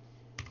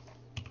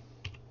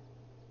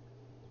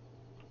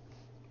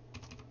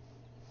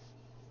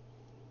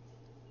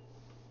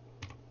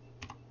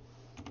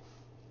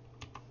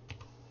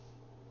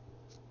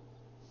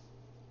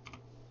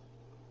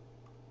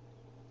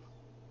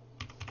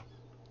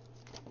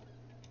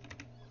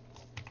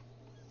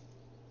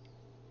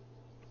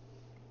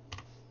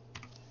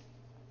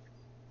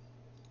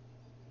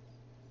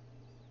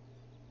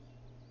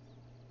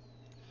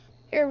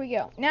 Here we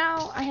go.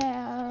 Now I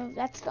have,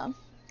 that's done.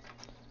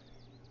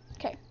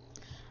 Okay,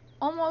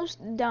 almost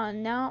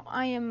done. Now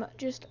I am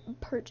just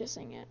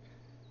purchasing it.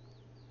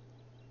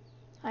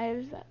 I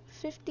have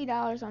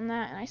 $50 on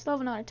that, and I still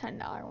have another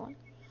 $10 one.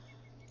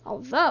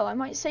 Although I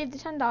might save the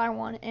 $10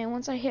 one, and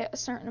once I hit a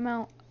certain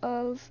amount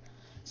of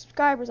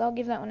subscribers, I'll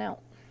give that one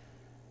out.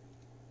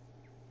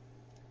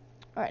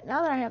 Alright,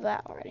 now that I have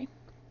that already,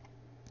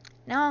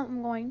 now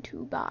I'm going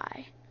to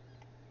buy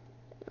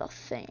the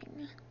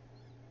thing.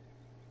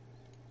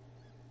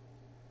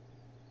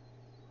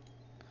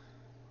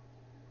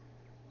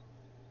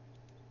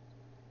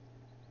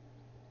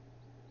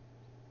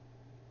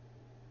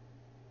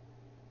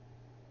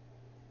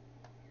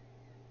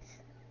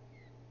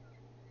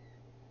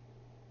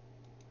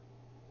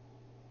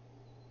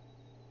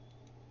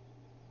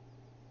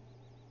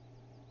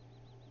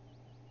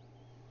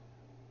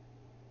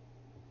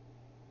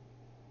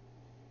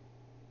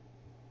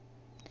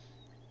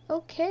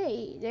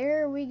 Okay,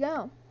 there we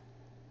go.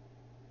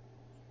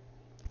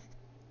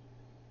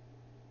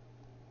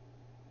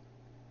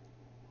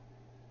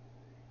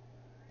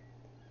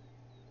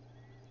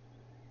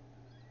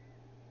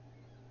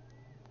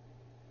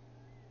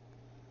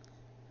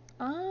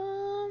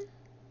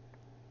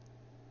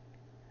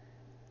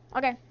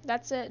 Okay,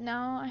 that's it.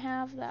 Now I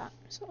have that.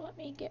 So let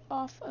me get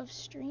off of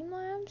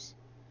Streamlabs.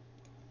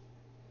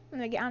 I'm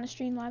gonna get on to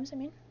Streamlabs, I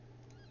mean.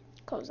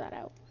 Close that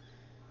out.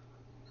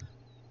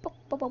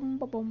 Boom,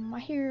 boom, boom.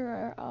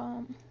 Here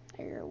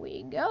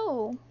we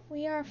go.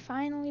 We are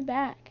finally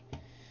back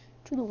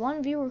to the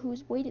one viewer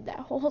who's waited that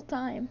whole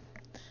time.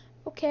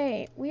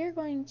 Okay, we are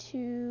going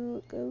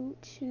to go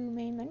to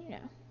main menu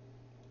now.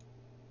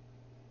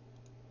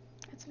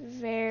 That's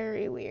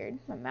very weird.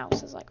 My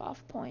mouse is like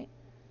off point.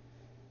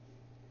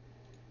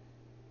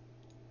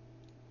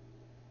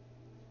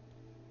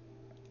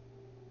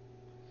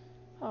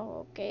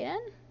 Okay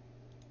then.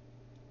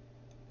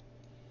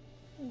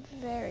 I'm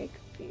very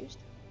confused.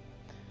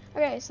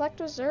 Okay,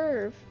 select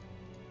reserve.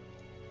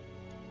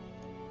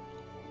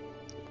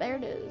 There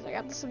it is. I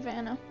got the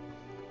Savanna.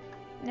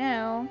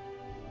 Now,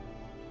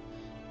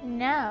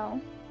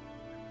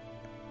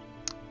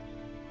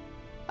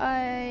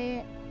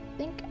 I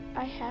think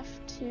I have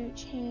to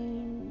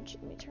change.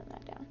 Let me turn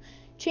that down.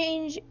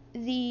 Change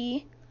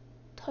the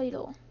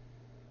title,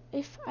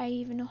 if I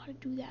even know how to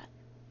do that.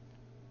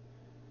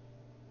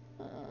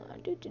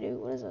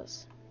 What is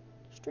this?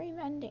 Stream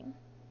ending.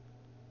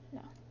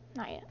 No,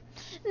 not yet.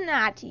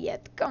 Not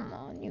yet. Come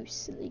on, you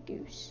silly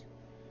goose.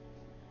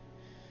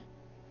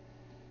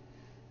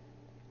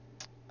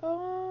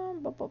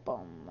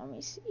 Let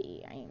me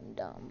see. I am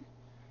dumb.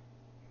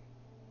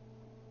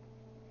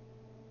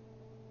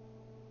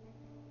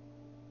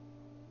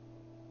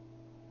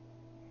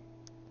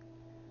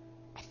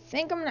 I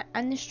think I'm gonna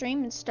end the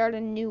stream and start a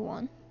new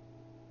one.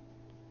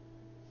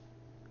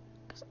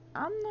 Cause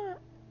I'm not.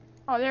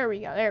 Oh, there we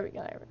go.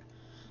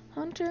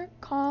 Hunter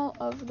Call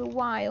of the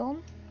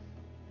Wild.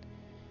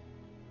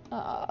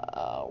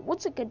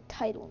 What's a good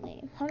title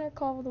name? Hunter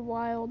Call of the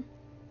Wild.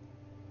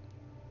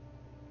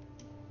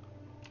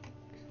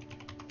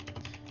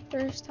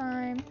 First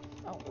time.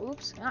 Oh,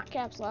 oops, not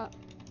caps lock.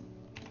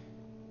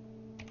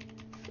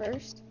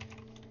 First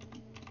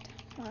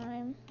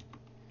time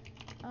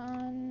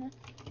on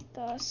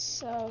the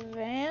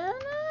Savanna.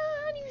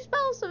 How do you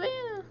spell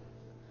Savanna?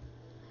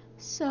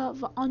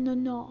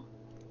 Savanna.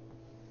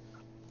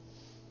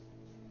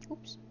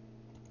 Oops.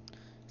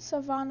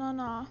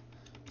 Savanna.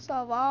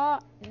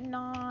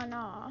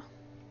 Savanna.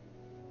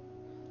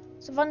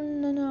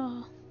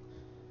 Savanna.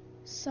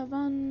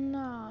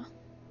 Savanna.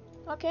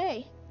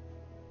 Okay.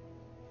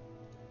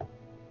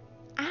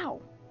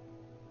 Ow.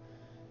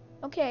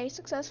 Okay,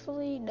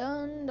 successfully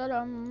done. Do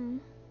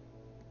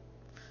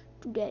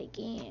that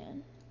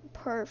again.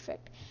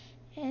 Perfect.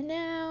 And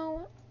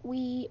now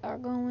we are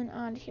going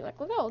on here. Like,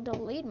 look how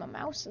delayed my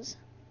mouse is.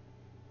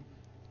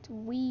 It's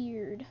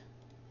weird.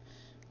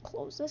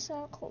 Close this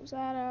out, close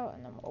that out,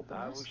 and then we'll open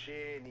this.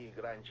 Avusheni,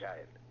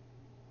 grandchild.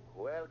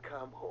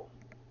 Welcome home.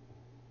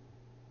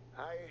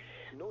 I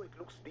know it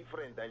looks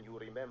different than you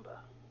remember.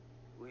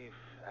 We've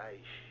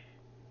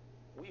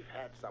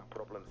had some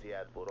problems here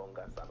at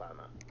Voronga,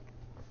 Savanna.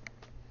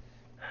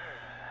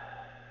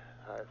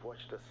 I've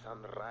watched the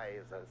sun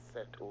rise and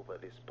set over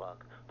this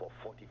park for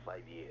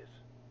 45 years.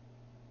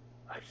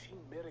 I've seen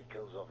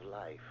miracles of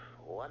life,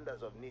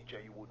 wonders of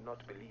nature you would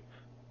not believe.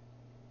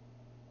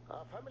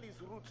 Our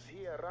family's roots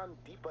here run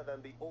deeper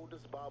than the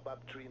oldest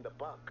baobab tree in the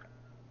park.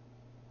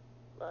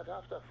 But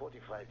after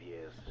 45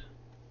 years,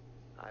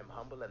 I'm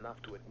humble enough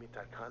to admit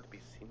I can't be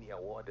senior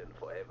warden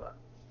forever.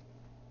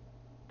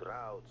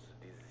 Droughts,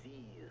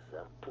 disease,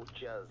 and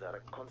poachers are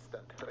a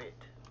constant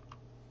threat.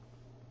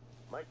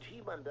 My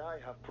team and I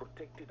have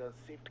protected and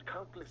saved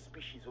countless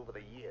species over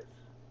the years.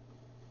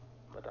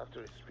 But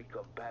after a streak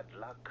of bad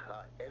luck,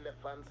 our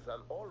elephants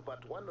and all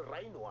but one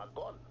rhino are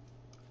gone.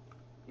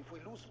 If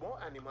we lose more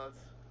animals,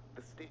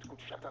 the state could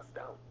shut us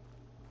down.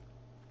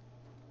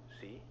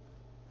 See?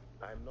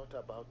 I'm not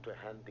about to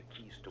hand the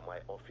keys to my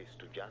office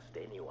to just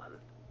anyone.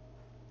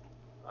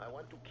 I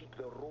want to keep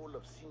the role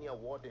of senior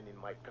warden in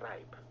my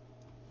tribe.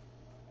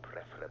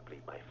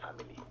 Preferably my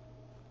family.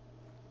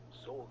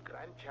 So,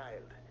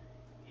 grandchild,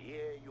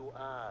 here you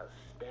are,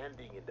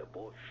 standing in the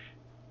bush.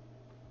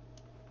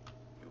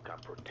 You can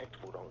protect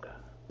Voronga.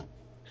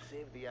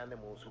 Save the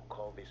animals who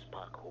call this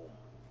park home.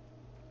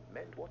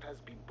 Mend what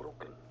has been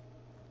broken.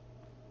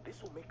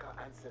 This will make our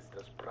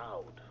ancestors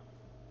proud.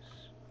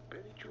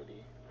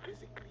 Spiritually,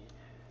 physically,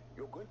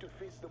 you're going to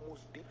face the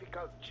most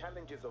difficult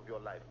challenges of your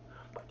life,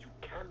 but you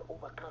can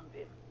overcome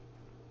them.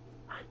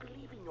 I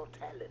believe in your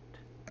talent.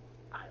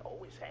 I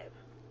always have.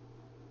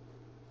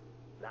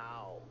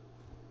 Now,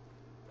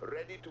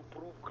 ready to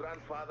prove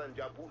Grandfather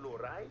Njabulo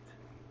right?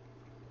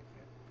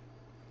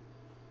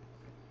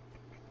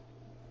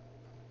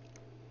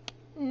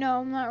 No,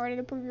 I'm not ready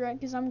to prove you right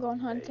because I'm going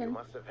hunting. You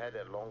must have had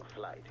a long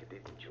flight,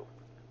 didn't you?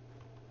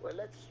 Well,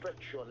 let's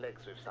stretch your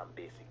legs with some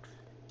basics.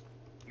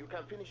 You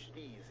can finish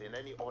these in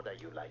any order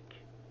you like.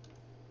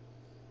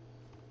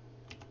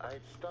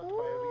 I'd start by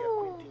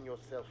Oh. reacquainting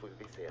yourself with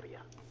this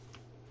area.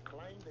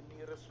 Climb the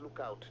nearest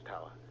lookout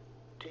tower.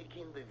 Take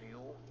in the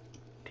view,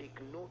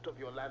 take note of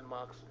your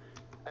landmarks,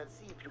 and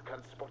see if you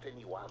can spot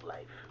any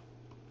wildlife.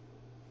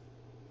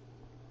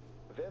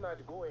 Then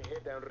I'd go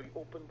ahead and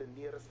reopen the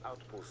nearest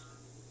outpost.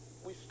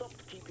 We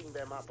stopped keeping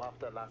them up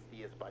after last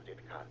year's budget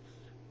cuts.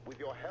 With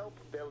your help,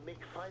 they'll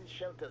make fine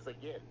shelters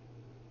again.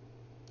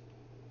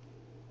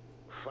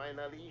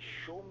 Finally,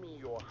 show me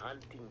your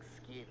hunting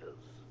skills.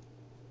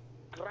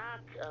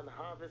 Track and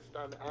harvest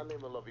an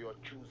animal of your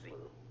choosing.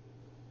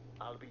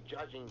 I'll be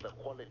judging the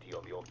quality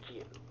of your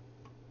kill.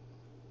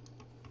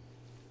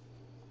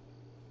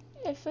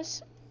 If a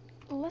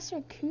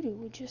lesser kudu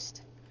would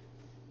just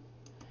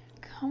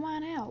come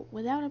on out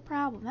without a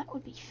problem, that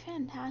would be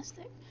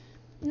fantastic.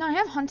 No, I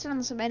have hunted on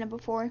the Savanna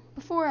before.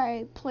 Before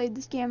I played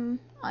this game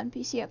on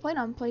PC, I played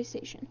on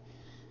PlayStation.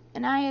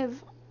 And I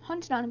have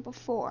hunted on it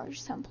before,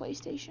 just on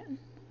PlayStation.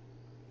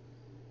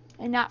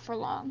 And not for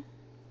long.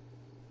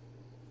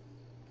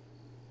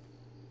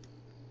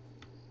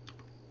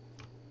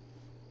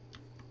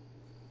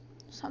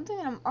 Something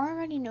that I'm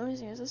already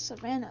noticing is this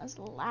Savanna is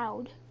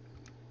loud.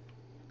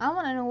 I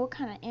want to know what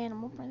kind of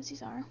animal prints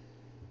these are.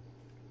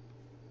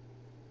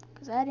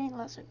 Because that ain't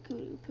lesser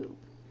kudu poop.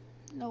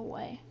 No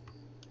way.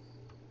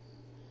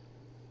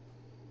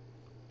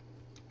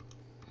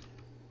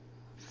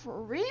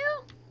 For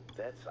real?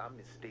 That's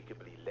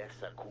unmistakably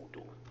lesser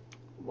kudu.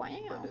 Wow.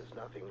 But there's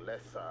nothing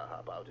lesser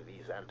about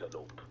these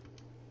antelope.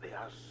 They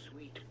are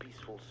sweet,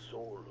 peaceful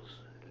souls,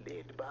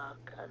 laid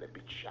back and a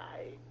bit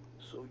shy,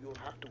 so you'll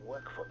have to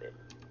work for them.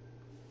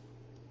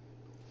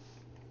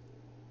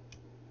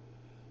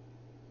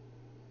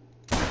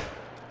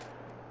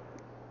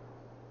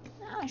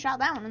 I shot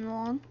that one in the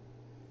lung.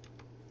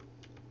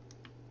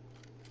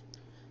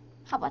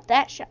 How about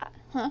that shot?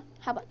 Huh?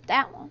 How about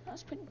that one? That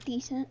was pretty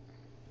decent.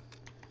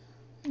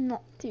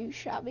 Not too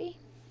shabby.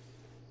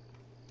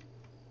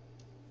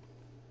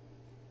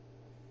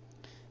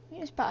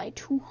 It's probably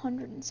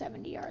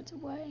 270 yards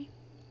away.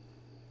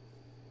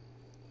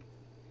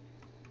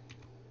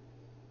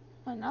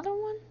 Another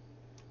one?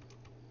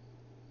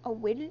 A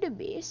weighted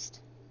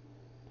beast.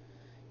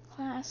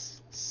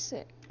 Class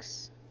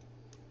 6.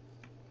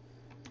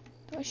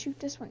 Do I shoot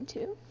this one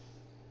too?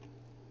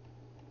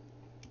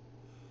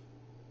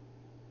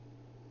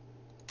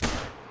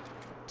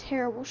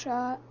 Terrible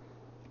shot.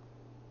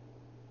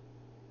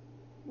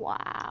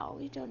 Wow,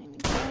 you don't even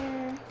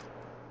care.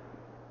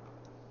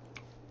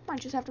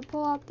 Might just have to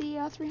pull out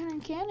the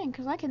 300 cannon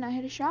because I cannot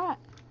hit a shot.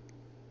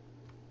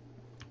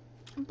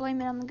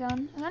 Blame it on the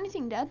gun. Is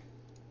anything dead?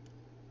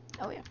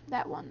 Oh yeah,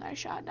 that one that I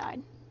shot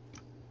died.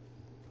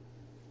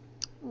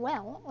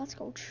 Well, let's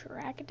go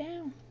track it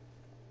down.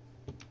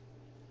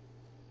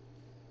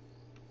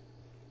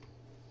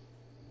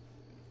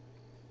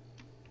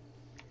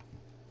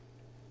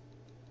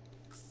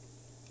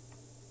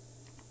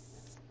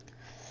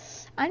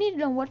 I need to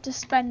know what to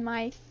spend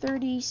my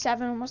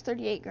 37, almost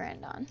 38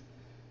 grand on.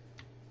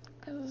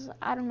 Because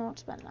I don't know what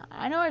to spend on.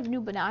 I know I have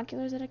new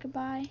binoculars that I could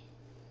buy.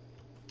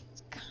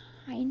 It's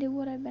kind of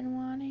what I've been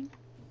wanting.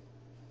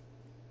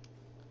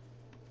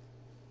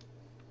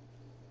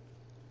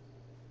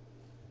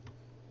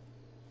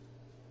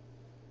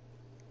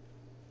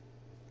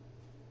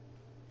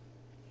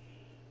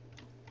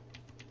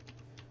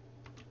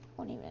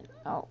 Won't even.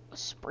 Oh, a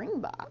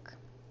springbok.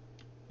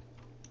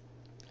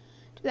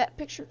 That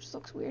picture just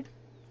looks weird.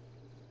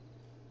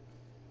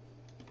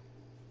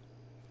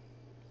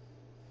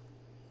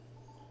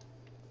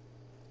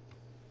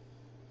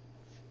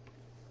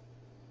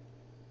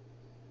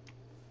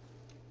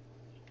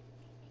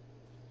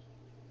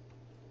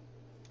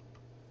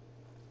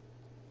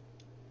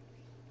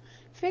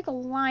 I feel like a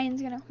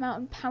lion's gonna come out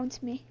and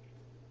pounce me.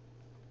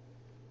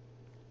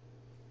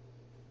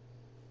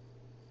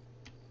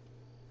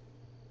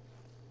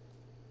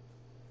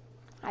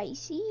 I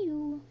see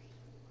you.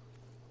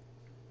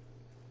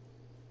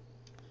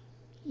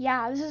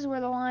 Yeah, this is where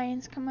the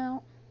lions come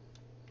out.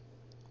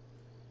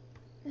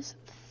 This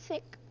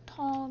thick,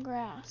 tall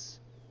grass.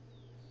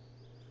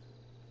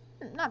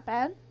 Not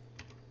bad.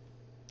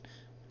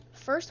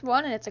 First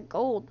one, and it's a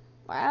gold.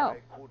 Wow.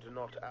 I could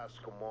not ask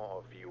more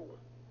of you.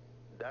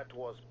 That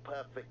was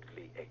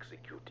perfectly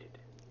executed.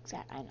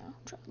 Exactly, I know.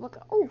 Look,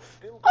 oh,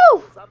 Still got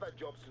oh! those other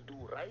jobs to do,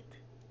 right?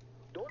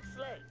 Don't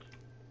slack.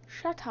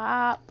 Shut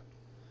up.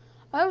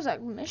 Oh, that was a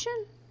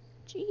mission?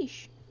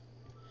 Jeez.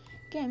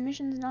 Again,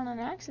 mission's not an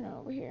accident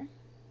over here.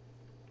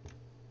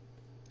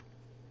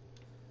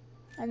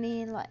 I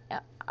mean, like,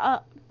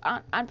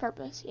 on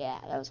purpose. Yeah,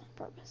 that was on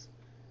purpose.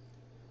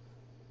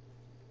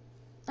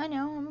 I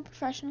know, I'm a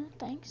professional,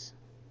 thanks.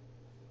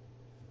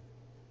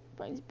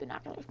 But these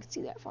binoculars can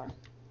see that far.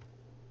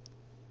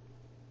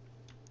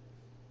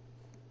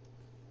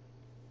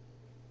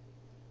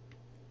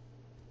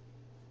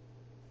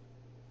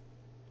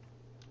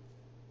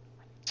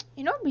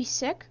 You know what'd be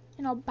sick?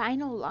 An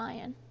albino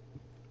lion.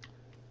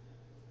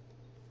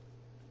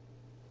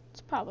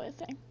 It's probably a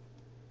thing.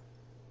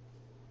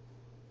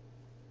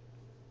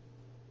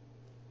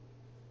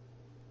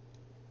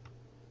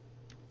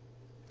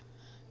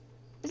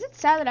 Is it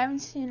sad that I haven't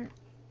seen...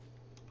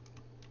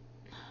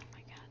 Oh my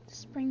god, the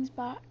spring's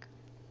back.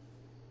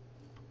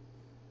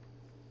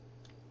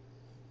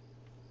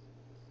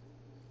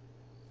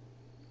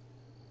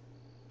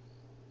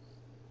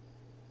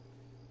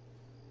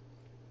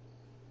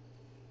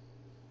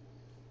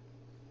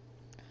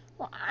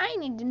 Well, I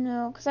need to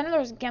know, because I know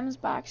there's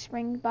Gemsbach,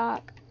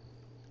 Springbok,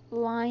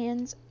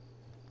 Lions.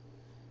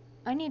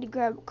 I need to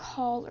grab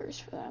collars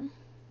for them.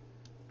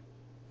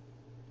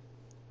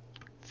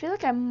 I feel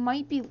like I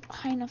might be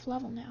high enough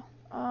level now.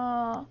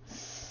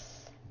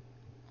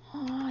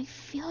 I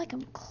feel like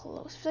I'm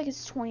close. I feel like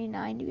it's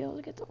 29 to be able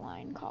to get the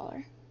lion collar.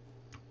 I'm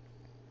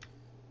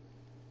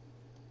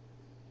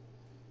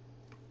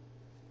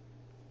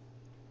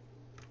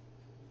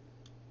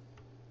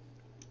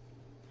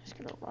just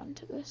gonna run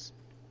to this.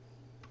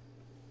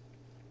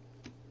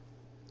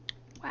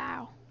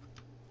 Wow.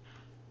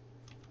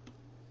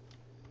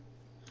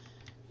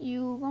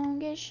 You gonna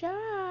get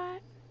shot.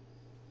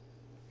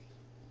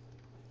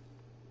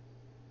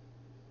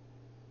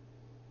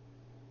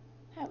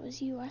 That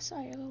was you. I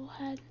saw your little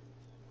head.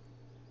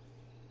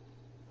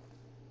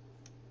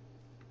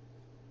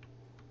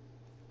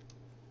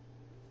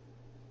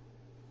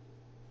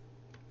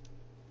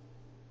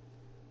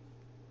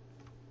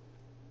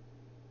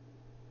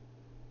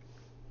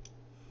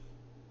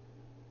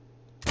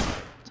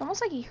 It's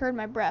almost like he heard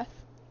my breath.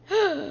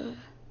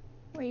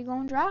 Where you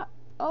going, drop?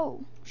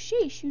 Oh,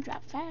 sheesh, you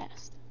drop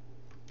fast.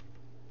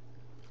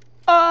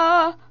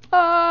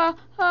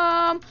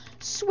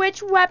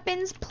 Switch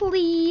weapons,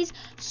 please.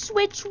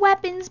 Switch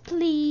weapons,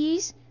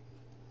 please.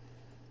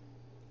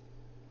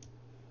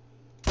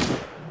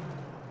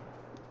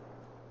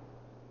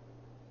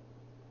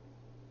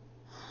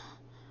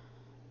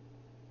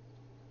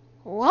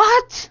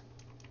 What?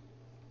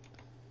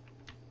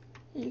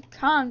 You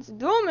can't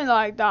do me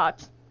like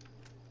that.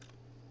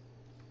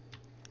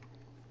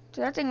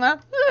 So that thing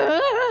went.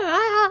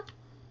 I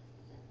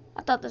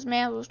thought this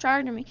man was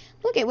charging me.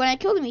 Look at when I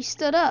killed him, he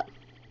stood up.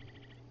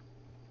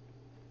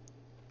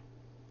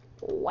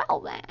 Well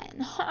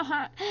then,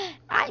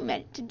 I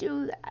meant to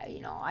do that.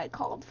 You know, I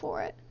called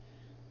for it.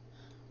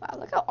 Wow,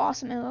 look how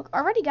awesome they look.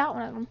 Already got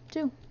one of them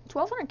too.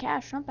 1,200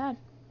 cash, not bad.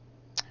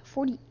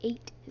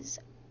 48 is.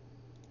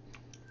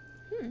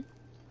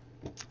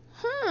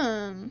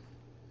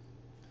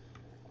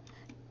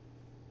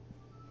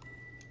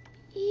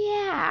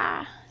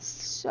 Yeah.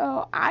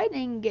 So I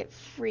didn't get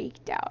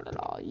freaked out at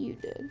all. You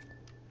did.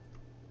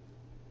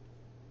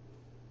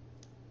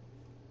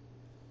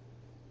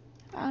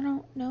 I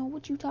don't know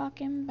what you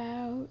talking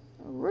about.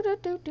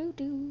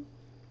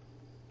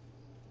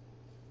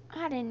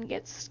 I didn't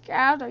get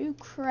scared. Are you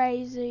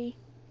crazy?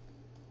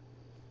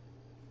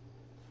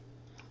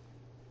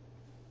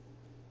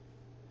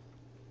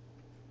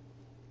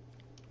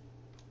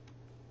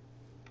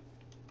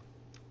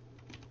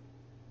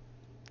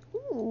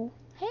 Ooh,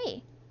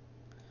 hey.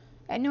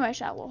 I knew I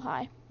shot a little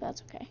high, but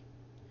that's okay.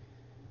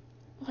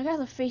 Look how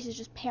the face is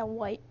just pale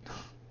white.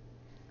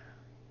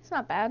 It's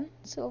not bad.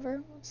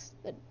 Silver. What's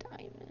the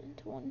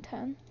diamond?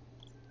 110.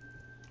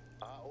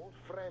 Our old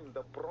friend,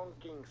 the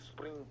bronking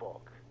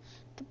springbok.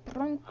 The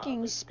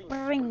bronking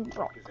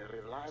springbok. Is a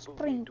reliable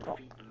way to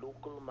feed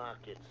local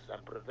markets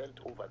and prevent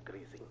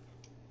overgrazing.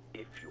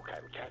 If you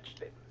can catch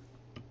them.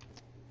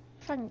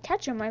 If I can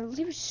catch him,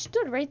 he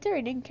stood right there.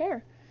 He didn't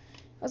care.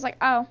 I was like,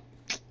 oh,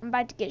 I'm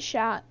about to get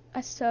shot.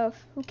 That's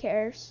stuff. Who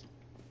cares?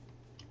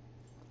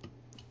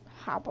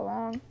 Hop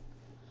along.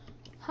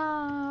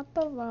 Hop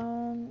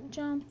along.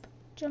 Jump.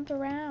 Jump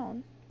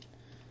around.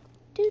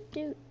 Do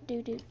do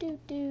do do do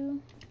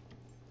do.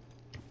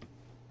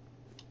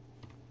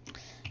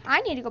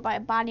 I need to go buy a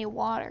body of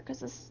water because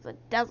this is the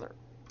desert.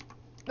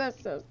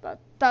 This is the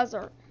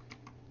desert.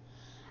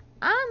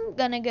 I'm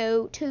gonna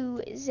go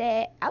to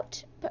the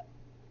outpost.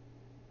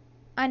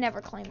 I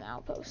never claim the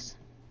outpost.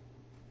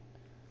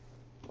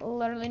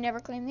 Literally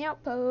never claim the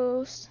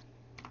outpost.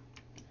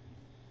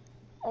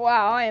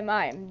 Wow, I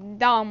am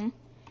dumb.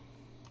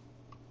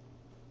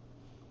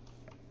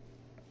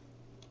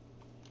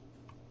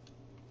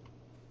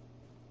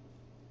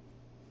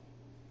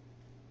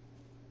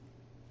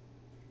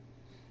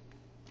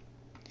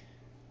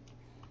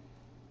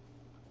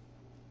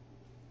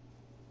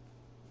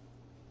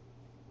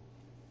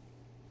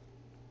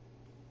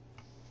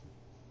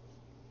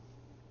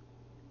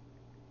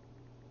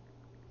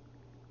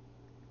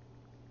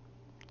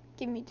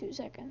 Give me 2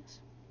 seconds.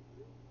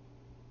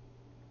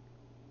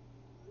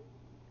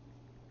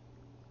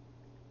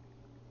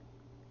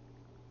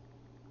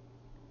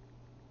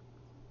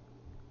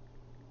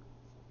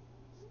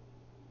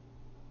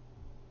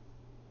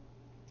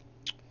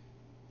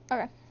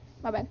 Okay,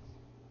 my bad.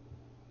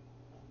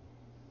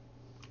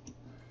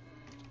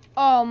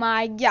 Oh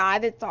my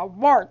god, it's a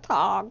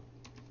warthog.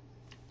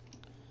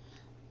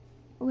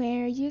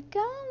 Where you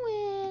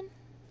going?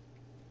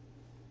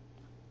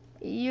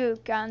 You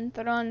can't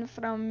run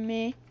from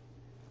me.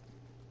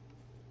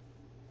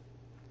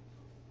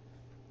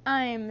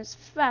 I'm as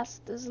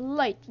fast as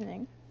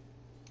lightning.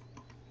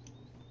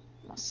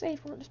 My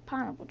safe word is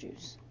pineapple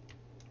juice.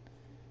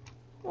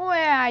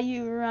 Where are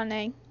you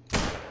running?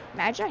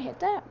 Imagine I hit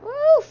that.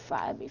 Oof,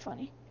 that'd be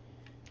funny.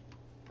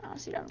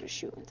 Honestly, I'm just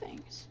shooting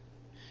things.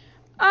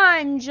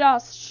 I'm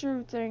just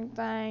shooting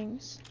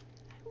things.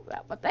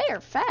 But they are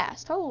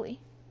fast, holy.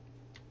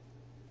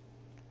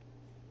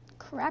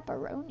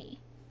 Crapperoni.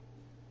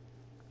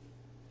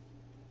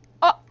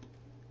 Oh,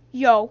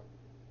 yo.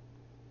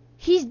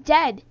 He's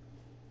dead.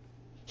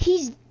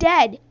 He's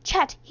dead.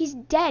 Chat, he's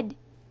dead.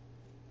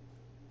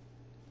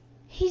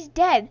 He's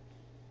dead.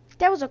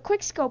 That was a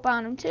quick scope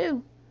on him,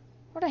 too.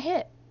 What a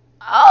hit.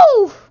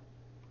 Oh!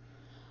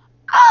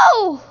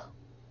 Oh!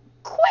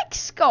 Quick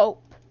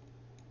scope.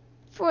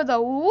 For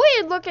the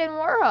weird looking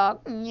warhog.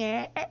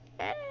 Yeah.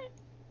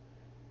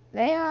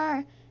 They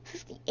are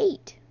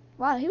 58.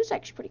 Wow, he was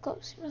actually pretty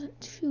close. He wasn't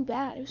too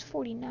bad. It was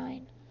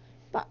 49.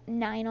 About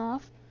 9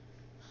 off.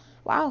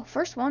 Wow,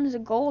 first one is a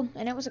gold,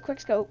 and it was a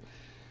quick scope.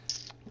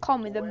 Call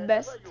me the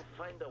best. Wherever you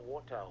find a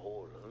water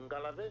hole,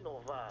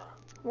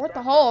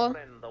 Water hole?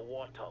 The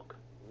warthog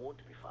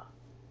won't be far.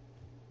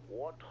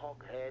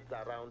 Warthog heads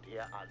around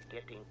here are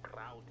getting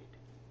crowded.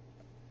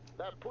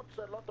 That puts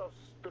a lot of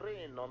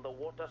strain on the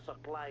water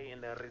supply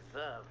in a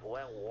reserve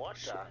where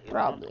water is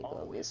Probably not go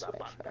always this way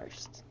abundant.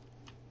 first.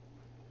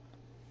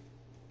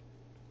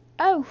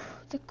 Oh,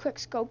 the quick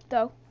scope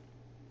though.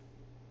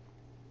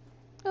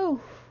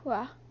 Oh,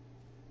 wow.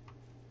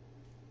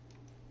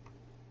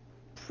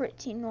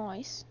 Pretty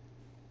nice.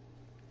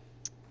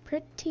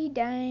 Pretty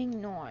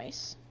dang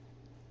nice.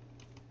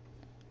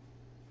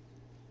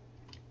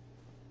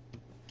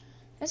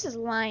 This is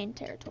lion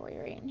territory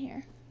right in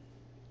here.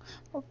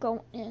 We're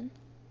going in.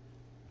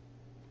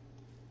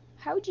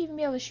 How would you even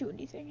be able to shoot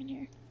anything in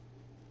here?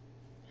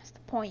 That's the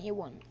point, you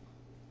wouldn't.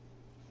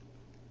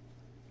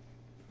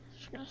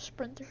 Just gonna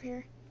sprint through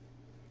here.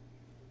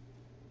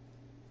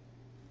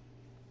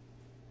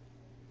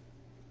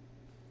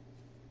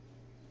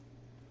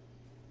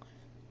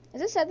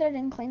 Is it said that I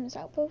didn't claim this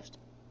outpost?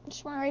 I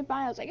just went right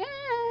by. I was like,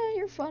 ah,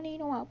 you're funny,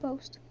 no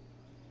outpost.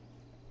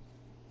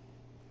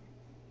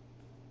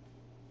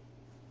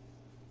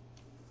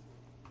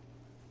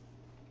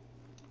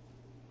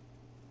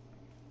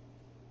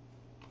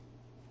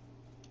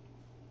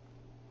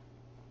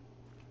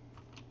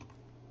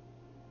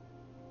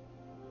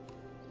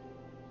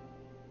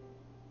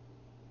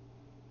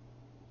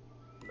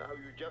 Now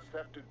you just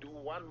have to do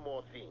one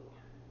more thing.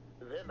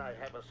 Then I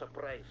have a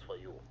surprise for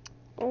you.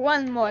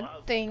 One more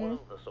I'll thing.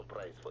 spoil the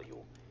surprise for you.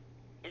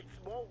 It's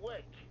more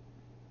work.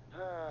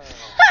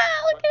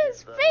 Look at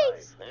his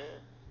face. Life, eh?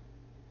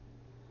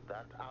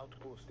 That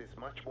outpost is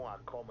much more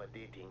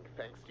accommodating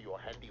thanks to your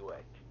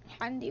handiwork.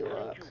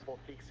 Handiwork. Thank you for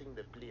fixing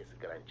the place,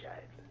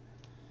 grandchild.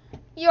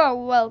 You're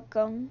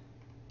welcome,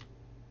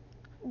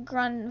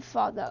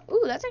 grandfather.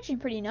 Ooh, that's actually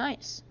pretty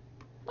nice.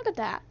 Look at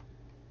that.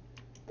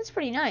 That's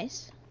pretty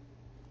nice.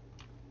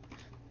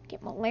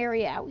 Get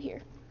malaria out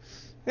here.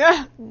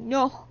 Yeah,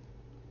 no.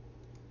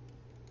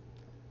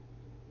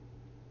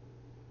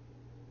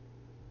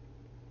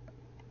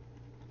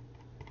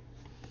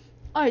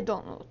 I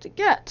don't know what to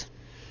get.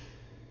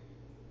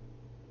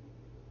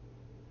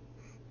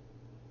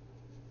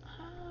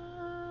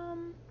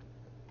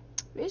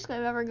 Basically,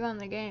 I've ever gun in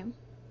the game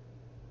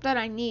that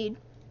I need.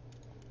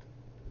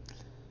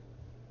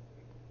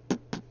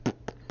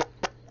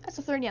 That's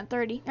a 30 on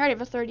 30. I already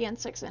have a 30 on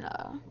 6 and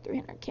a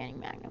 300 canning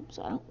magnum,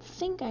 so I don't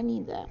think I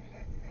need that.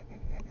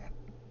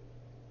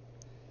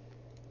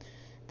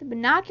 The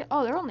binocular.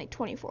 Oh, they're only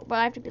 24, but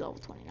I have to be level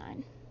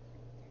 29.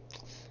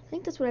 I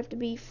think that's what I have to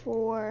be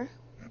for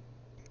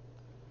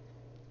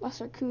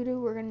Lesser Kudu.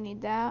 We're gonna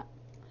need that,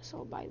 so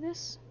I'll buy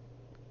this.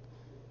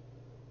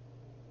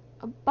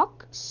 A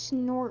buck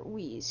snort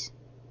wheeze.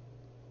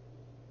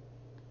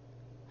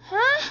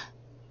 Huh?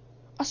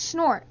 A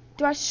snort.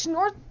 Do I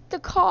snort the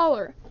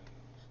collar?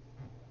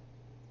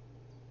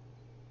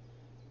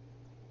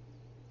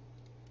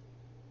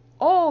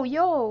 Oh,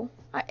 yo.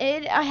 I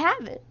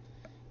have it.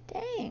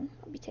 Dang.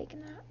 I'll be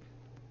taking that.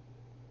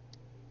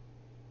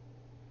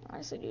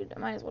 Honestly, dude, I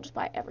might as well just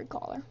buy every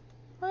collar.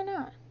 Why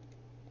not?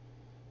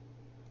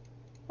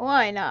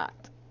 Why not?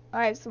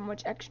 I have so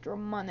much extra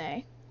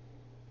money.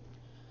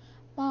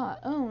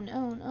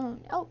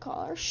 Own elk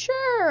collar.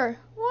 Sure,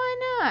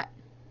 why not?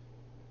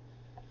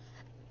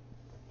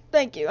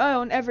 Thank you. I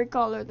own every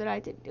collar that I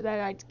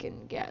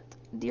can get.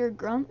 Deer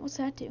grunt. What's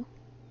that do?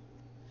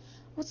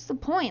 What's the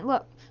point?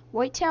 Look,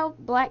 whitetail,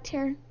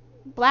 blacktail,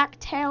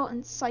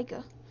 and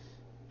sika.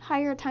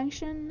 Higher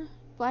attention,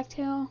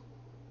 blacktail,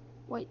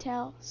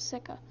 whitetail,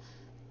 sika.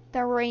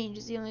 The range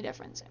is the only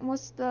difference. And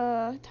what's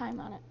the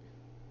time on it?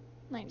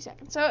 90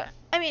 seconds. So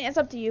I mean, it's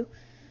up to you.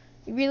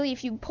 Really,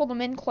 if you pull them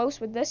in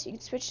close with this, you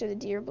can switch to the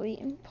deer bleat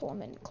and pull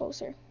them in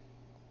closer.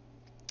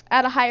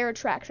 At a higher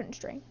attraction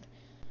strength.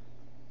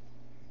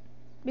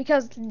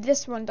 Because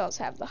this one does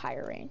have the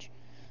higher range.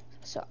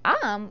 So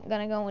I'm going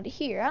to go into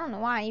here. I don't know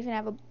why I even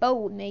have a bow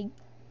with me.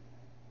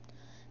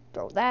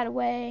 Throw that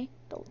away.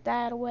 Throw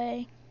that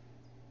away.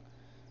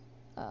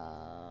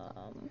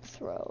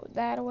 Throw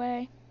that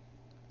away.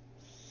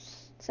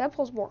 So that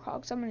pulls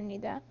warthog, so I'm going to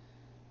need that.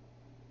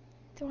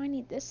 Do I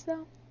need this,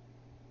 though?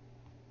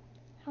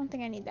 I don't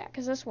think I need that,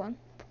 because this one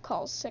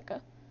calls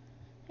Sika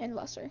and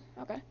Lesser.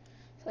 Okay.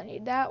 So I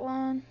need that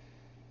one.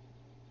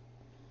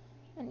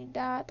 I need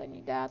that. I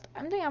need that.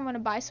 I think I'm going to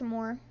buy some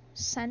more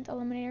scent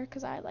eliminator,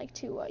 because I like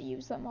to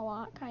use them a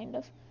lot, kind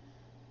of.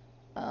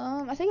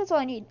 I think that's all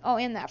I need. Oh,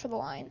 and that for the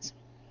lines.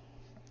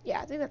 Yeah,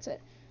 I think that's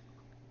it.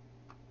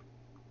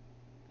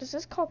 Does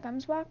this call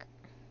Gemsbach?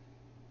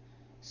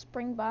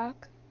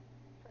 Springbok.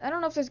 I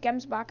don't know if there's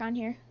Gemsbach on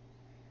here.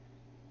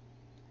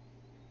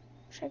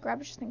 Should I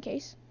grab it just in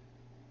case?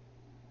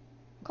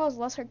 It calls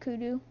Lesser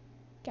Kudu,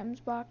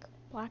 Gemsbach,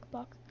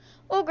 Blackbuck.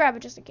 We'll grab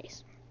it just in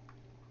case.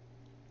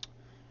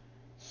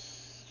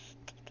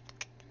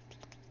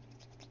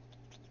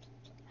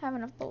 Have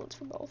enough bullets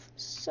for both.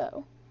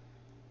 So,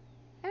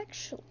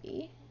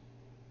 actually,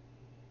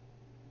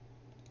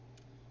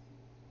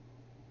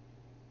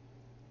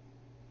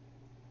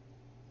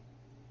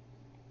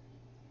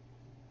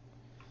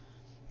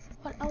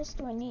 what else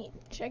do I need?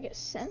 Should I get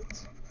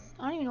scents?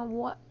 I don't even know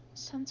what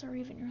scents are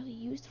even really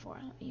used for.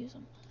 I don't use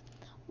them.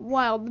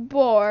 Wild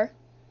boar.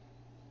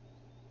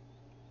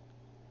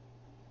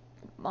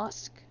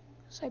 Musk.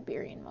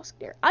 Siberian musk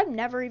deer. I've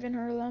never even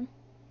heard of them.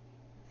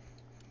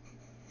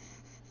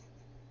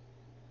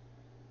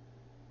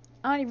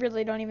 I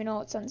really don't even know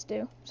what scents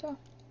do, so.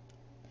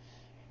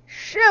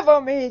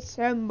 Shiver me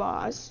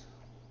timbers.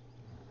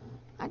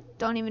 I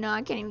don't even know.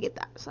 I can't even get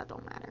that, so that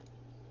don't matter.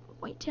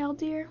 White-tailed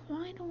deer?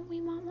 Why don't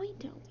we want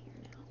white-tailed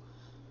deer now?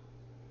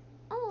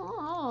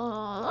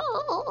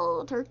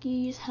 Oh,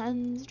 turkeys,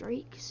 hens,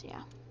 drakes.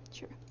 Yeah,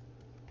 sure.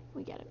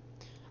 We get it.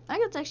 I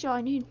think that's actually all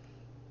I need.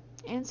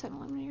 And 7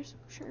 eliminators,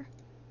 sure.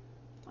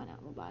 Why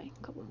not? We'll buy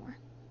a couple more.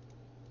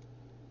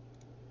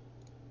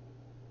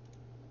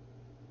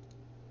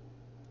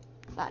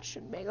 That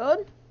should be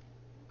good.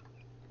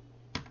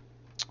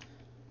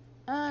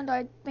 And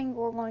I think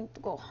we're going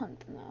to go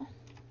hunt now.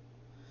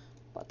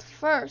 But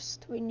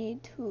first, we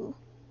need to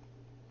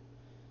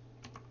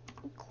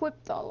equip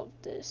all of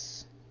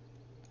this.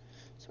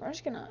 So we're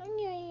just gonna,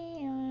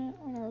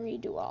 I'm gonna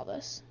redo all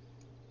this.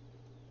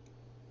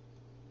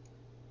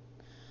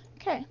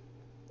 Okay,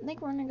 I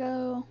think we're gonna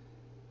go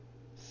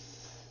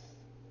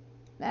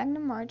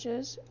Magnum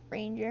Marches,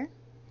 Ranger.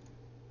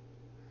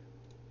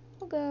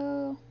 We'll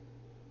go.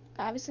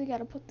 Obviously, got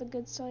to put the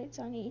good sights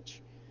on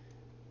each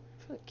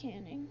for the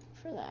canning.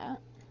 For that,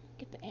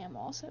 get the ammo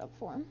all set up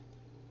for him.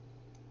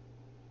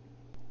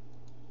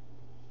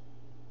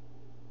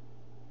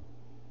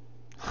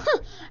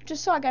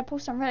 Just saw a guy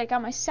post on Reddit.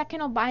 Got my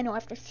second albino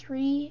after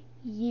 3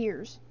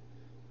 years.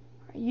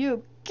 Are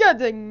you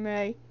kidding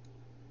me?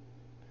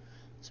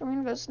 So we're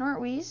gonna go Snort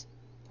Wheeze.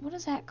 What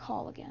does that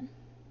call again?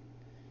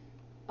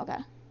 Okay,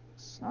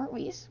 Snort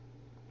Wheeze.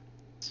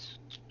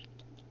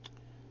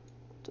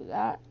 Do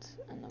that,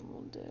 and then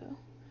we'll do.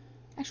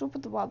 Actually, we'll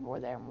put the wild boar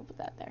there, and we'll put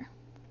that there.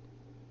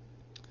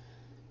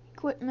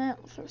 Equipment.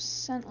 We'll throw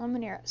scent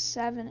eliminator at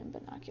 7 and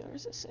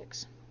binoculars at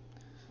 6.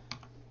 I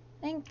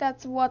think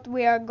that's what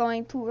we are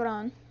going to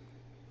run.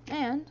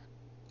 And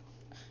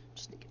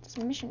just to get this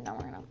mission done,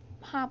 we're gonna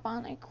hop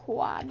on a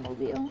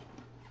quadmobile.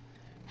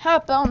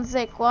 Hop on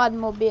the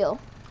quadmobile.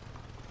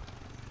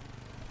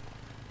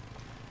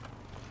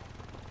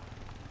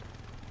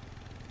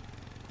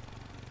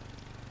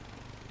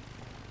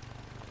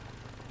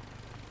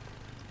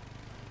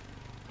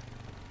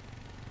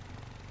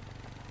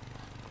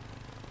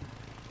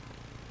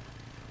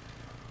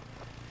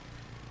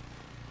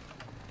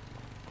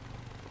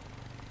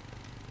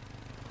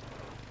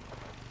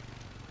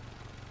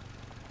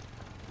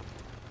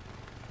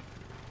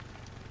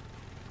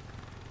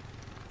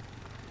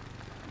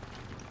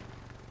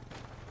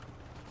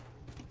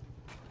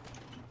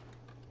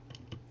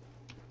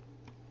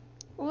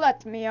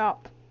 Let me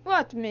up.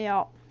 Let me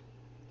up.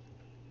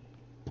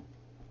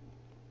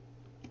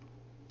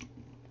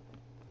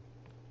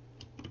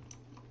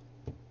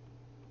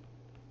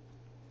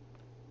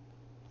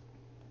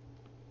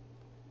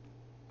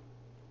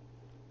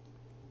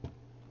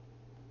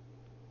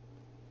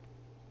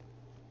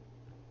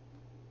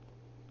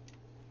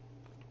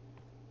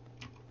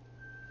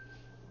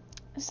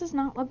 This does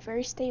not look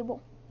very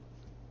stable.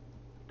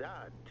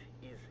 That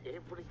is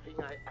everything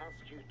I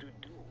asked you to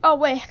do. Oh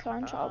wait,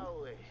 grandchild.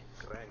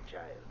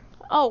 Grandchild.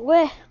 Oh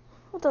wait,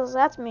 what does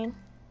that mean?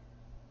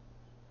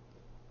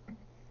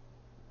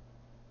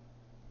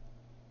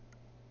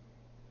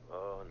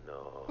 Oh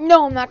no.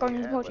 No, I'm not going to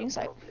We the have a poaching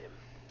site. problem.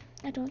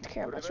 I don't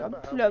care about your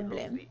Remember how we lost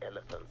problem. the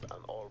elephants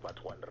and all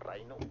but one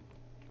rhino?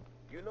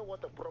 You know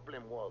what the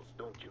problem was,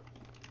 don't you?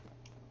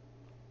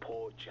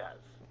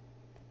 Poachers.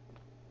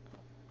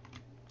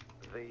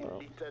 They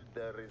littered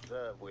the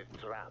reserve with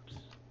traps.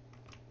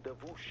 The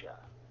Vusha,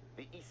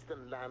 the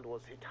eastern land,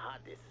 was hit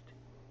hardest.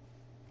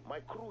 My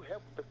crew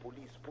helped the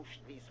police push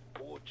these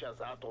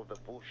poachers out of the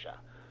Vusha,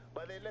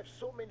 but they left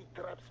so many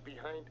traps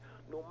behind.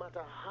 No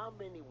matter how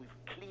many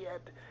we've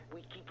cleared,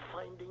 we keep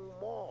finding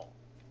more.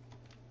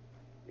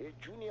 A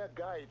junior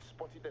guide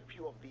spotted a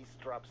few of these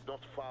traps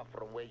not far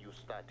from where you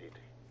started.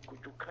 Could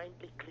you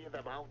kindly clear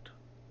them out?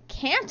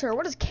 Canter?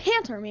 What does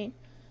canter mean?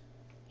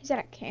 Is that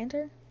a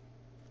canter?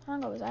 How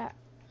long ago was that?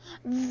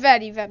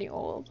 Very, very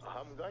old.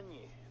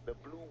 Hamganye, the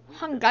blue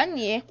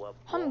Hamganye? were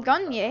born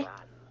Hamganye? to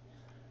run.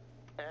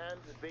 And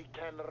they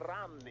can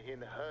run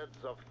in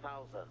herds of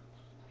thousands.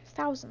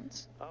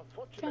 Thousands.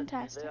 Unfortunately,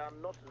 Fantastic. they are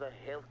not the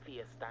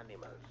healthiest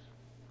animals.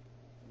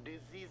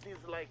 Diseases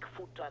like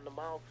foot and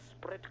mouth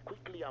spread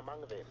quickly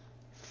among them.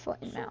 Foot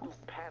and So do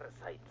mouth.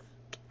 parasites.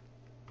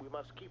 We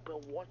must keep a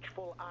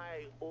watchful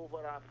eye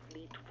over our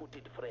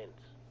fleet-footed friends.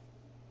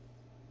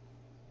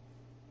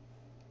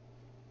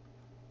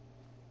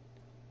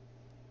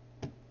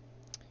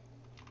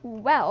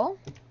 Well,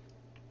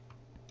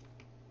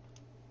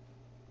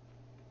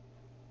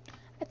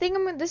 I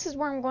think this is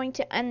where I'm going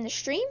to end the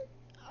stream.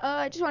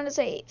 I just wanted to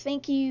say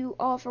thank you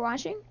all for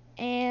watching,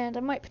 and I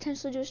might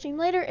potentially do a stream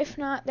later. If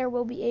not, there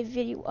will be a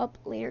video up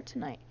later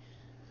tonight.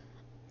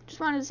 Just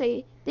wanted to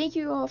say thank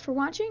you all for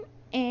watching,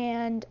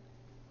 and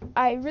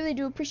I really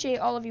do appreciate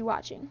all of you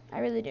watching. I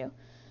really do.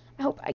 I hope I